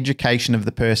the education of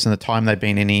the person, the time they've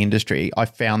been in the industry, I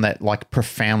found that like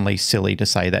profoundly silly to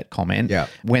say that comment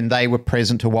when they were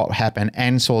present to what happened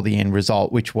and saw the end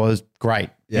result, which was great.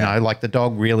 You know, like the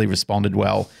dog really responded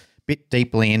well, bit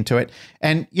deeply into it.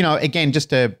 And, you know, again, just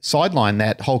to sideline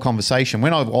that whole conversation,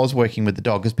 when I was working with the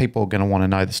dog, because people are going to want to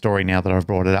know the story now that I've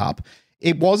brought it up,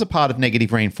 it was a part of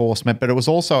negative reinforcement, but it was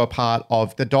also a part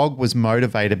of the dog was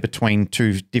motivated between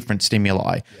two different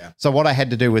stimuli. Yeah. So what I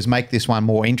had to do was make this one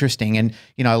more interesting, and,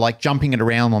 you know, like jumping it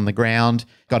around on the ground,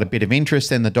 got a bit of interest,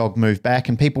 then the dog moved back,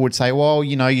 and people would say, well,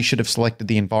 you know, you should have selected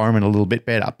the environment a little bit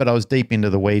better. But I was deep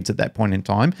into the weeds at that point in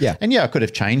time. Yeah. And I could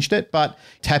have changed it, but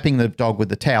tapping the dog with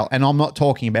the towel, and I'm not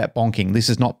talking about bonking. This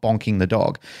is not bonking the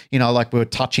dog. You know, like we were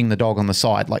touching the dog on the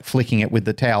side, like flicking it with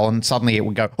the towel, and suddenly it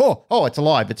would go, oh, it's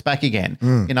alive. It's back again.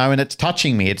 You know, and it's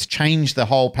touching me. It's changed the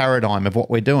whole paradigm of what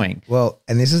we're doing. Well,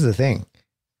 and this is the thing.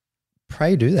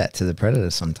 Prey do that to the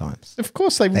predators sometimes. Of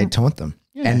course they taunt them.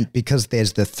 Yeah. And because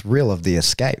there's the thrill of the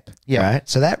escape, right?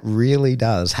 So that really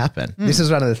does happen. This is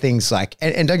one of the things like,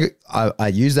 and I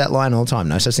use that line all the time,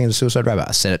 no such thing as a suicide rabbit.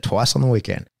 I said it twice on the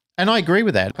weekend. And I agree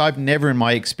with that. I've never in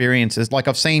my experiences, like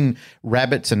I've seen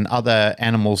rabbits and other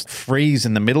animals freeze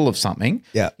in the middle of something.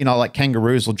 Yeah. You know, like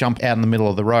kangaroos will jump out in the middle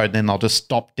of the road and then they'll just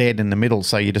stop dead in the middle.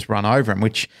 So you just run over them,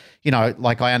 which, you know,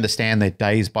 like I understand they're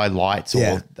dazed by lights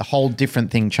or the whole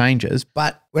different thing changes.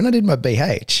 But when I did my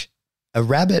BH, a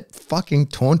rabbit fucking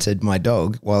taunted my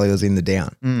dog while he was in the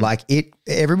down. Like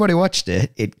everybody watched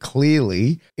it. It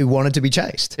wanted to be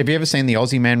chased. Have you ever seen the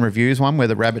Aussie Man Reviews one where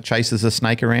the rabbit chases a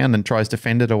snake around and tries to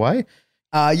fend it away?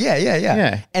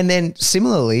 Yeah. And then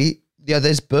similarly, you know,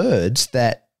 there's birds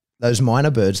those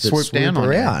minor birds that swoop down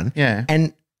around. Yeah.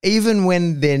 And even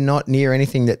when they're not near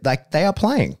anything that like they are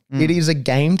playing, it is a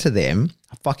game to them,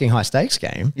 a fucking high stakes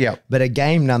game. Yeah. But a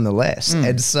game nonetheless.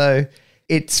 And so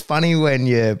it's funny when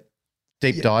you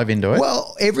deep dive into it.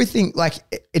 Well, everything, like,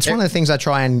 it's one of the things I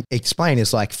try and explain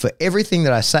is like, for everything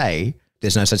that I say,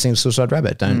 there's no such thing as suicide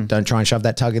rabbit. Don't try and shove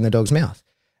that tug in the dog's mouth.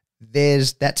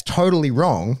 That's totally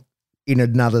wrong in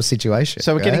another situation.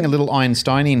 So we're getting a little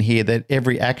Einsteinian here that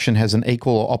every action has an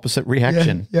equal or opposite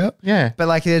reaction. Yeah. But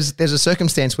like there's a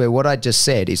circumstance where what I just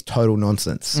said is total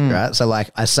nonsense, right? So like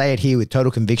I say it here with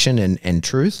total conviction and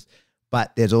truth,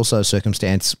 but there's also a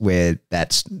circumstance where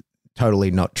that's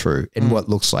totally not true and what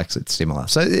looks like it's similar.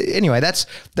 So anyway,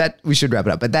 we should wrap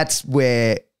it up. But that's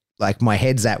where like my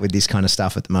head's at with this kind of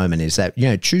stuff at the moment is that, you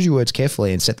know, choose your words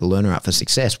carefully and set the learner up for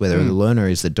success, whether the learner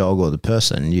is the dog or the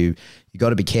person. You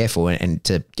got to be careful and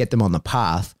to get them on the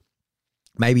path.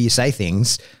 Maybe you say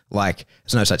things like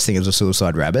there's no such thing as a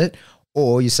suicide rabbit,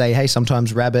 or you say, hey,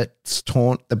 sometimes rabbits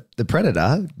taunt the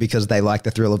predator because they like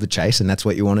the thrill of the chase, and that's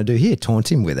what you want to do here.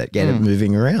 Taunt him with it, get it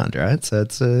moving around, right? So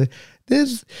it's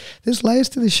there's layers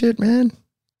to this shit, man.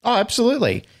 Oh,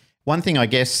 absolutely. One thing I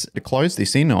guess to close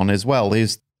this in on as well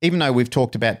is, even though we've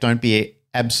talked about don't be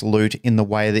absolute in the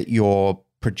way that you're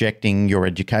projecting your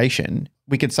education,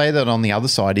 we could say that on the other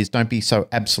side is don't be so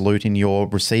absolute in your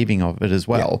receiving of it as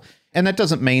well. Yeah. And that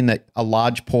doesn't mean that a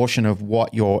large portion of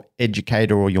what your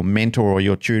educator or your mentor or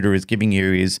your tutor is giving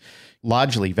you is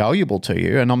largely valuable to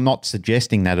you. And I'm not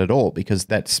suggesting that at all, because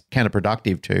that's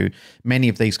counterproductive to many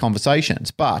of these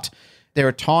conversations. But there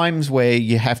are times where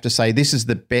you have to say, this is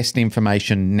the best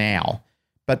information now,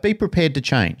 but be prepared to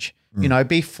change. You know,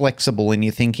 be flexible in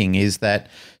your thinking. Is that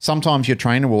sometimes your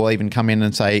trainer will even come in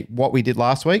and say, what we did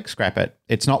last week, scrap it.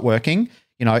 It's not working.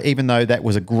 You know, even though that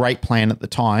was a great plan at the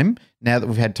time, now that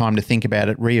we've had time to think about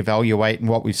it, reevaluate and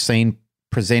what we've seen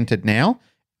presented now,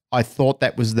 I thought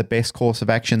that was the best course of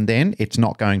action then. It's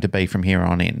not going to be from here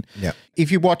on in. Yep. If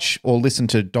you watch or listen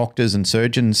to doctors and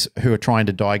surgeons who are trying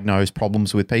to diagnose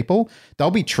problems with people,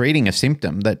 they'll be treating a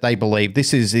symptom that they believe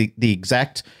this is the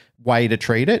exact way to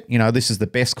treat it. You know, this is the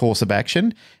best course of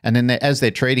action. And then as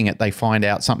they're treating it, they find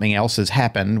out something else has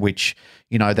happened, which,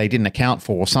 you know, they didn't account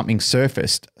for. Something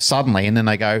surfaced suddenly, and then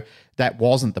they go, that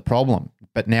wasn't the problem,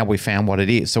 but now we found what it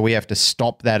is. So we have to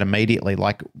stop that immediately,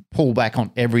 like pull back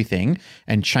on everything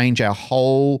and change our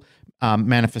whole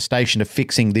manifestation of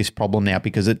fixing this problem now,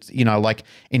 because it's, like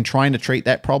in trying to treat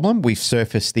that problem, we've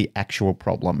surfaced the actual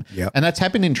problem. Yep. And that's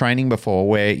happened in training before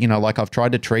where, like I've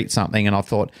tried to treat something and I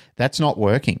thought that's not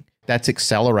working. That's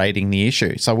accelerating the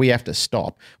issue. So we have to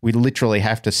stop. We literally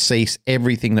have to cease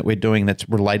everything that we're doing that's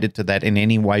related to that in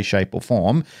any way, shape, or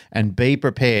form, and be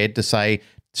prepared to say,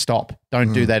 stop,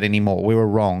 don't do that anymore. We were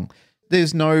wrong.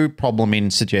 There's no problem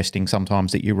in suggesting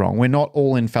sometimes that you're wrong. We're not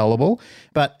all infallible,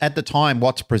 but at the time,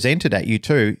 what's presented at you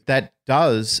too, that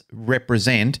does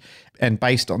represent, and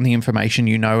based on the information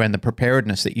and the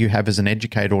preparedness that you have as an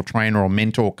educator or trainer or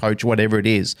mentor, coach, whatever it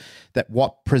is, that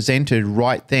what presented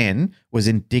right then was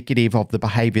indicative of the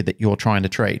behavior that you're trying to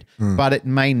treat. But it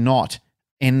may not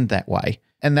end that way.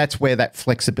 And that's where that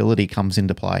flexibility comes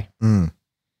into play.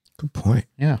 Good point.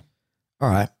 Yeah. All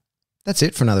right. That's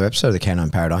it for another episode of the Canine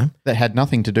Paradigm. That had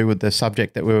nothing to do with the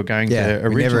subject that we were going to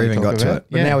originally we never even talk got about. to it.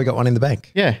 But now we got one in the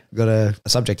bank. Yeah. We've got a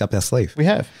subject up our sleeve. We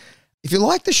have. If you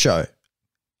like the show,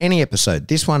 any episode,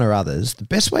 this one or others, the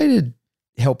best way to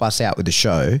help us out with the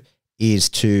show is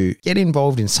to get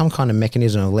involved in some kind of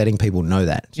mechanism of letting people know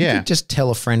that. So you could just tell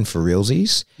a friend for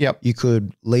realsies. Yep. You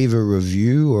could leave a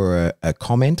review or a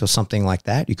comment or something like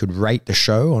that. You could rate the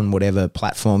show on whatever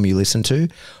platform you listen to,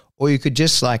 or you could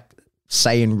just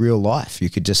say in real life, you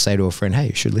could just say to a friend, hey,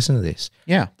 you should listen to this.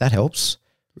 Yeah. That helps.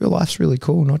 Real life's really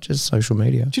cool, not just social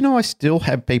media. Do you know I still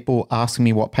have people asking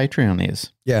me what Patreon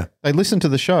is? Yeah. They listen to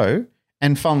the show,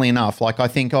 and funnily enough, I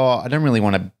think, I don't really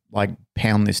want to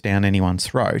pound this down anyone's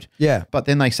throat. Yeah. But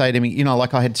then they say to me,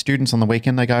 I had students on the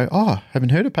weekend, they go, oh, haven't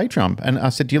heard of Patreon. And I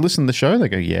said, do you listen to the show? They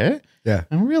go, yeah. Yeah.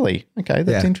 Oh, really? Okay,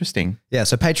 that's interesting. Yeah,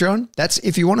 so Patreon, that's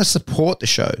if you want to support the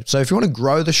show. So if you want to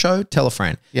grow the show, tell a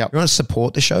friend. Yep. If you want to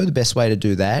support the show, the best way to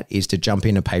do that is to jump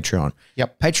into Patreon.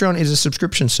 Yep. Patreon is a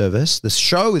subscription service. The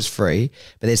show is free,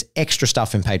 but there's extra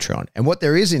stuff in Patreon. And what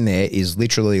there is in there is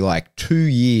literally 2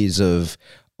 years of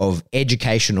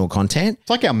educational content. It's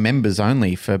like our members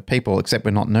only for people, except we're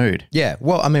not nude. Yeah,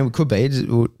 well, I mean, it could be.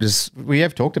 We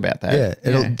have talked about that.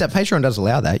 Yeah, that Patreon does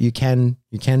allow that. You can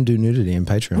do nudity in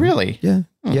Patreon. Really? Yeah,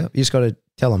 yeah. You just got to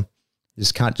tell them. You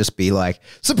just can't just be like,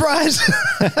 surprise!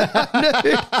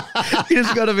 Nude. You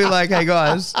just got to be like, hey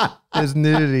guys, there's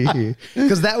nudity here.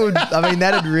 Because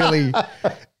that'd really...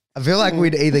 I feel like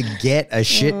we'd either get a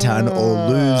shit ton or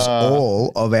lose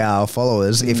all of our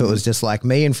followers if it was just like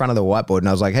me in front of the whiteboard and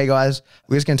I was like, hey guys,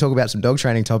 we're just going to talk about some dog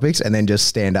training topics and then just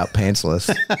stand up pantsless.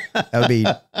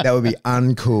 That would be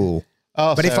uncool.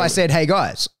 Oh, but if I said, hey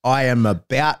guys, I am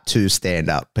about to stand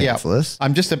up pantsless.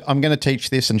 I'm going to teach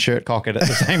this and shirt cock it at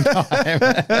the same time.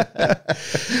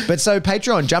 But so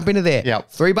Patreon, jump into there.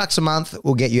 Yep. $3 a month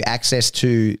will get you access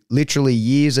to literally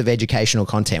years of educational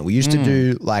content. We used to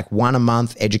do one a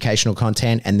month educational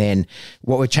content, and then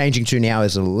what we're changing to now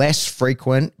is a less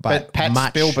frequent but Pat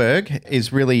Spielberg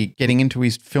is really getting into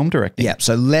his film directing. Yeah,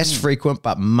 so less frequent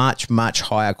but much, much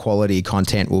higher quality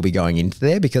content will be going into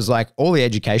there because all the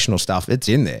educational stuff, it's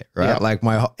in there, right?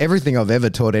 Yep. Everything I've ever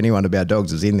taught anyone about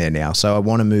dogs is in there now. So I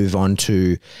want to move on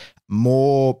to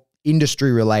more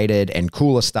industry related and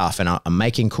cooler stuff. And I'm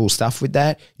making cool stuff with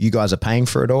that. You guys are paying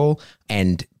for it all.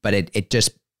 But it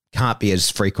just can't be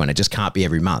as frequent. It just can't be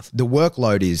every month. The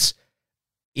workload is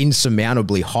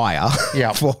insurmountably higher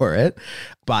for it,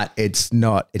 but it's just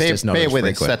not as with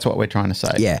frequent. us. That's what we're trying to say.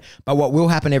 Yeah. But what will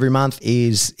happen every month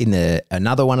is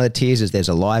another one of the tiers is there's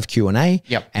a live Q&A.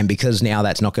 Yep. And because now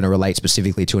that's not going to relate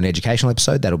specifically to an educational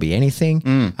episode, that'll be anything.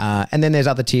 And then there's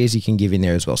other tiers you can give in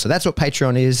there as well. So that's what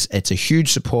Patreon is. It's a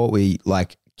huge support. We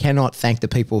cannot thank the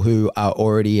people who are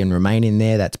already and remain in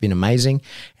there. That's been amazing.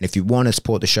 And if you want to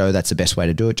support the show, that's the best way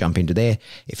to do it. Jump into there.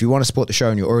 If you want to support the show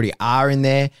and you already are in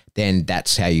there, then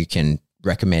that's how you can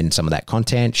recommend some of that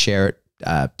content, share it,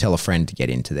 tell a friend to get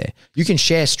into there. You can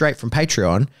share straight from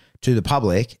Patreon to the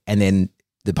public, and then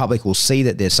the public will see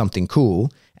that there's something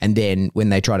cool. And then when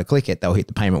they try to click it, they'll hit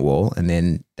the payment wall, and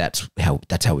then that's how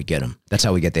we get them. That's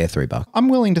how we get their $3. I'm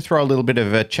willing to throw a little bit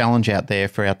of a challenge out there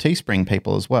for our Teespring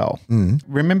people as well.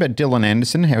 Remember Dylan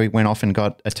Anderson, how he went off and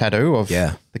got a tattoo of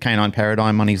the Canine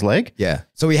Paradigm on his leg? Yeah.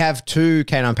 So we have 2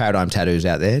 Canine Paradigm tattoos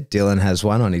out there. Dylan has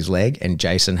one on his leg, and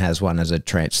Jason has one as a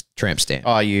tramp stamp.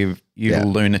 Oh, you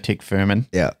lunatic Furman.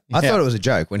 Yeah. I thought it was a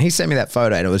joke. When he sent me that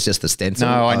photo and it was just the stencil.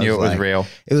 No, I knew it was real.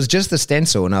 It was just the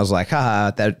stencil, and I was like,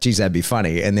 haha, that'd be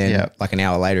funny. And then an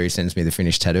hour later, he sends me the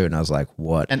finished tattoo, and I was like,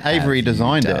 what? And Avery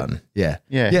designed it. Yeah.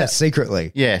 Yeah. Yeah,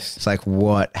 secretly. Yes. It's like,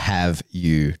 what have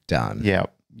you done? Yeah.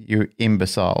 You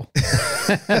imbecile.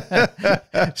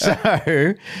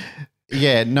 So,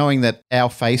 knowing that our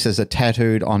faces are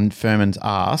tattooed on Furman's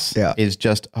ass is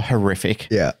just horrific.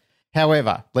 Yeah.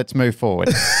 However, let's move forward.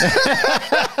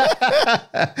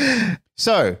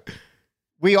 So,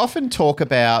 We often talk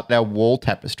about our wall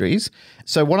tapestries.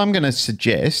 So what I'm going to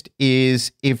suggest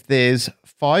is if there's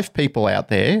 5 people out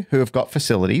there who have got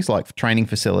facilities, like training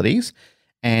facilities,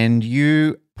 and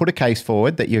you put a case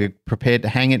forward that you're prepared to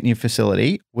hang it in your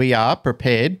facility, we are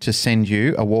prepared to send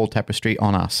you a wall tapestry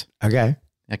on us. Okay.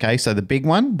 Okay, so the big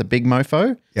one, the big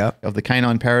mofo of the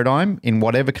Canine Paradigm in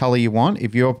whatever color you want.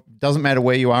 Doesn't matter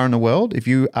where you are in the world, if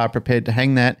you are prepared to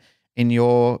hang that in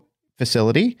your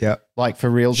facility, like for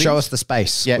real. Show us the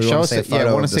space. Yeah, show us.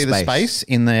 I want to see the space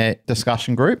in the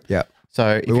discussion group. Yeah.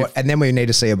 So, and then we need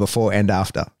to see a before and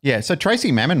after. Yeah. So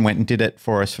Tracy Mammon went and did it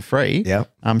for us for free. Yeah.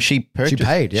 She purchased. She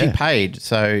paid. Yeah. She paid.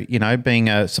 So being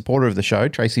a supporter of the show,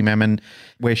 Tracy Mammon,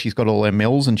 where she's got all her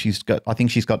mills, and I think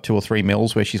she's got 2 or 3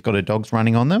 mills where she's got her dogs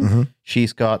running on them. Mm-hmm.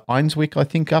 She's got Einswick, I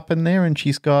think, up in there, and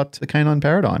she's got the Canine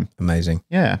Paradigm. Amazing.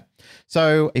 Yeah.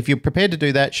 So if you're prepared to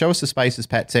do that, show us the space, as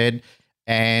Pat said,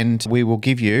 and we will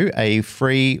give you a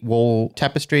free wall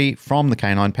tapestry from the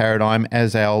Canine Paradigm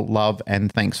as our love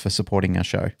and thanks for supporting our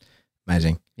show.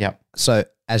 Amazing. Yep. So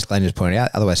as Glenn just pointed out,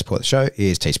 other way to support the show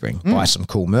is Teespring. Buy some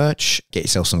cool merch, get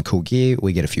yourself some cool gear.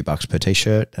 We get a few bucks per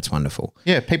t-shirt. That's wonderful.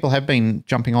 Yeah, people have been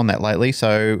jumping on that lately.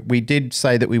 So we did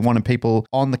say that we wanted people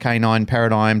on the Canine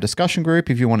Paradigm discussion group.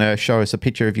 If you want to show us a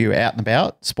picture of you out and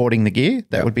about sporting the gear,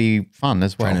 that would be fun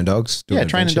as well. Training dogs.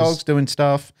 Training dogs, doing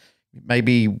stuff.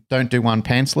 Maybe don't do one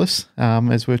pantsless,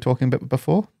 as we were talking about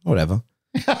before. Whatever.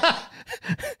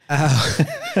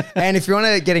 And if you want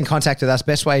to get in contact with us,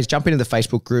 best way is jump into the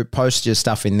Facebook group, post your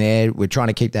stuff in there. We're trying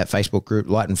to keep that Facebook group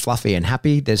light and fluffy and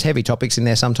happy. There's heavy topics in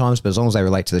there sometimes, but as long as they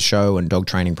relate to the show and dog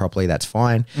training properly, that's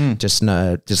fine. Just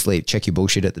check your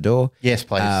bullshit at the door. Yes,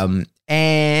 please.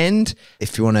 And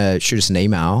if you want to shoot us an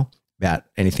email about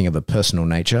anything of a personal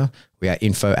nature, we are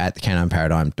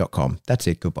info@thecanineparadigm.com. That's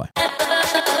it. Goodbye.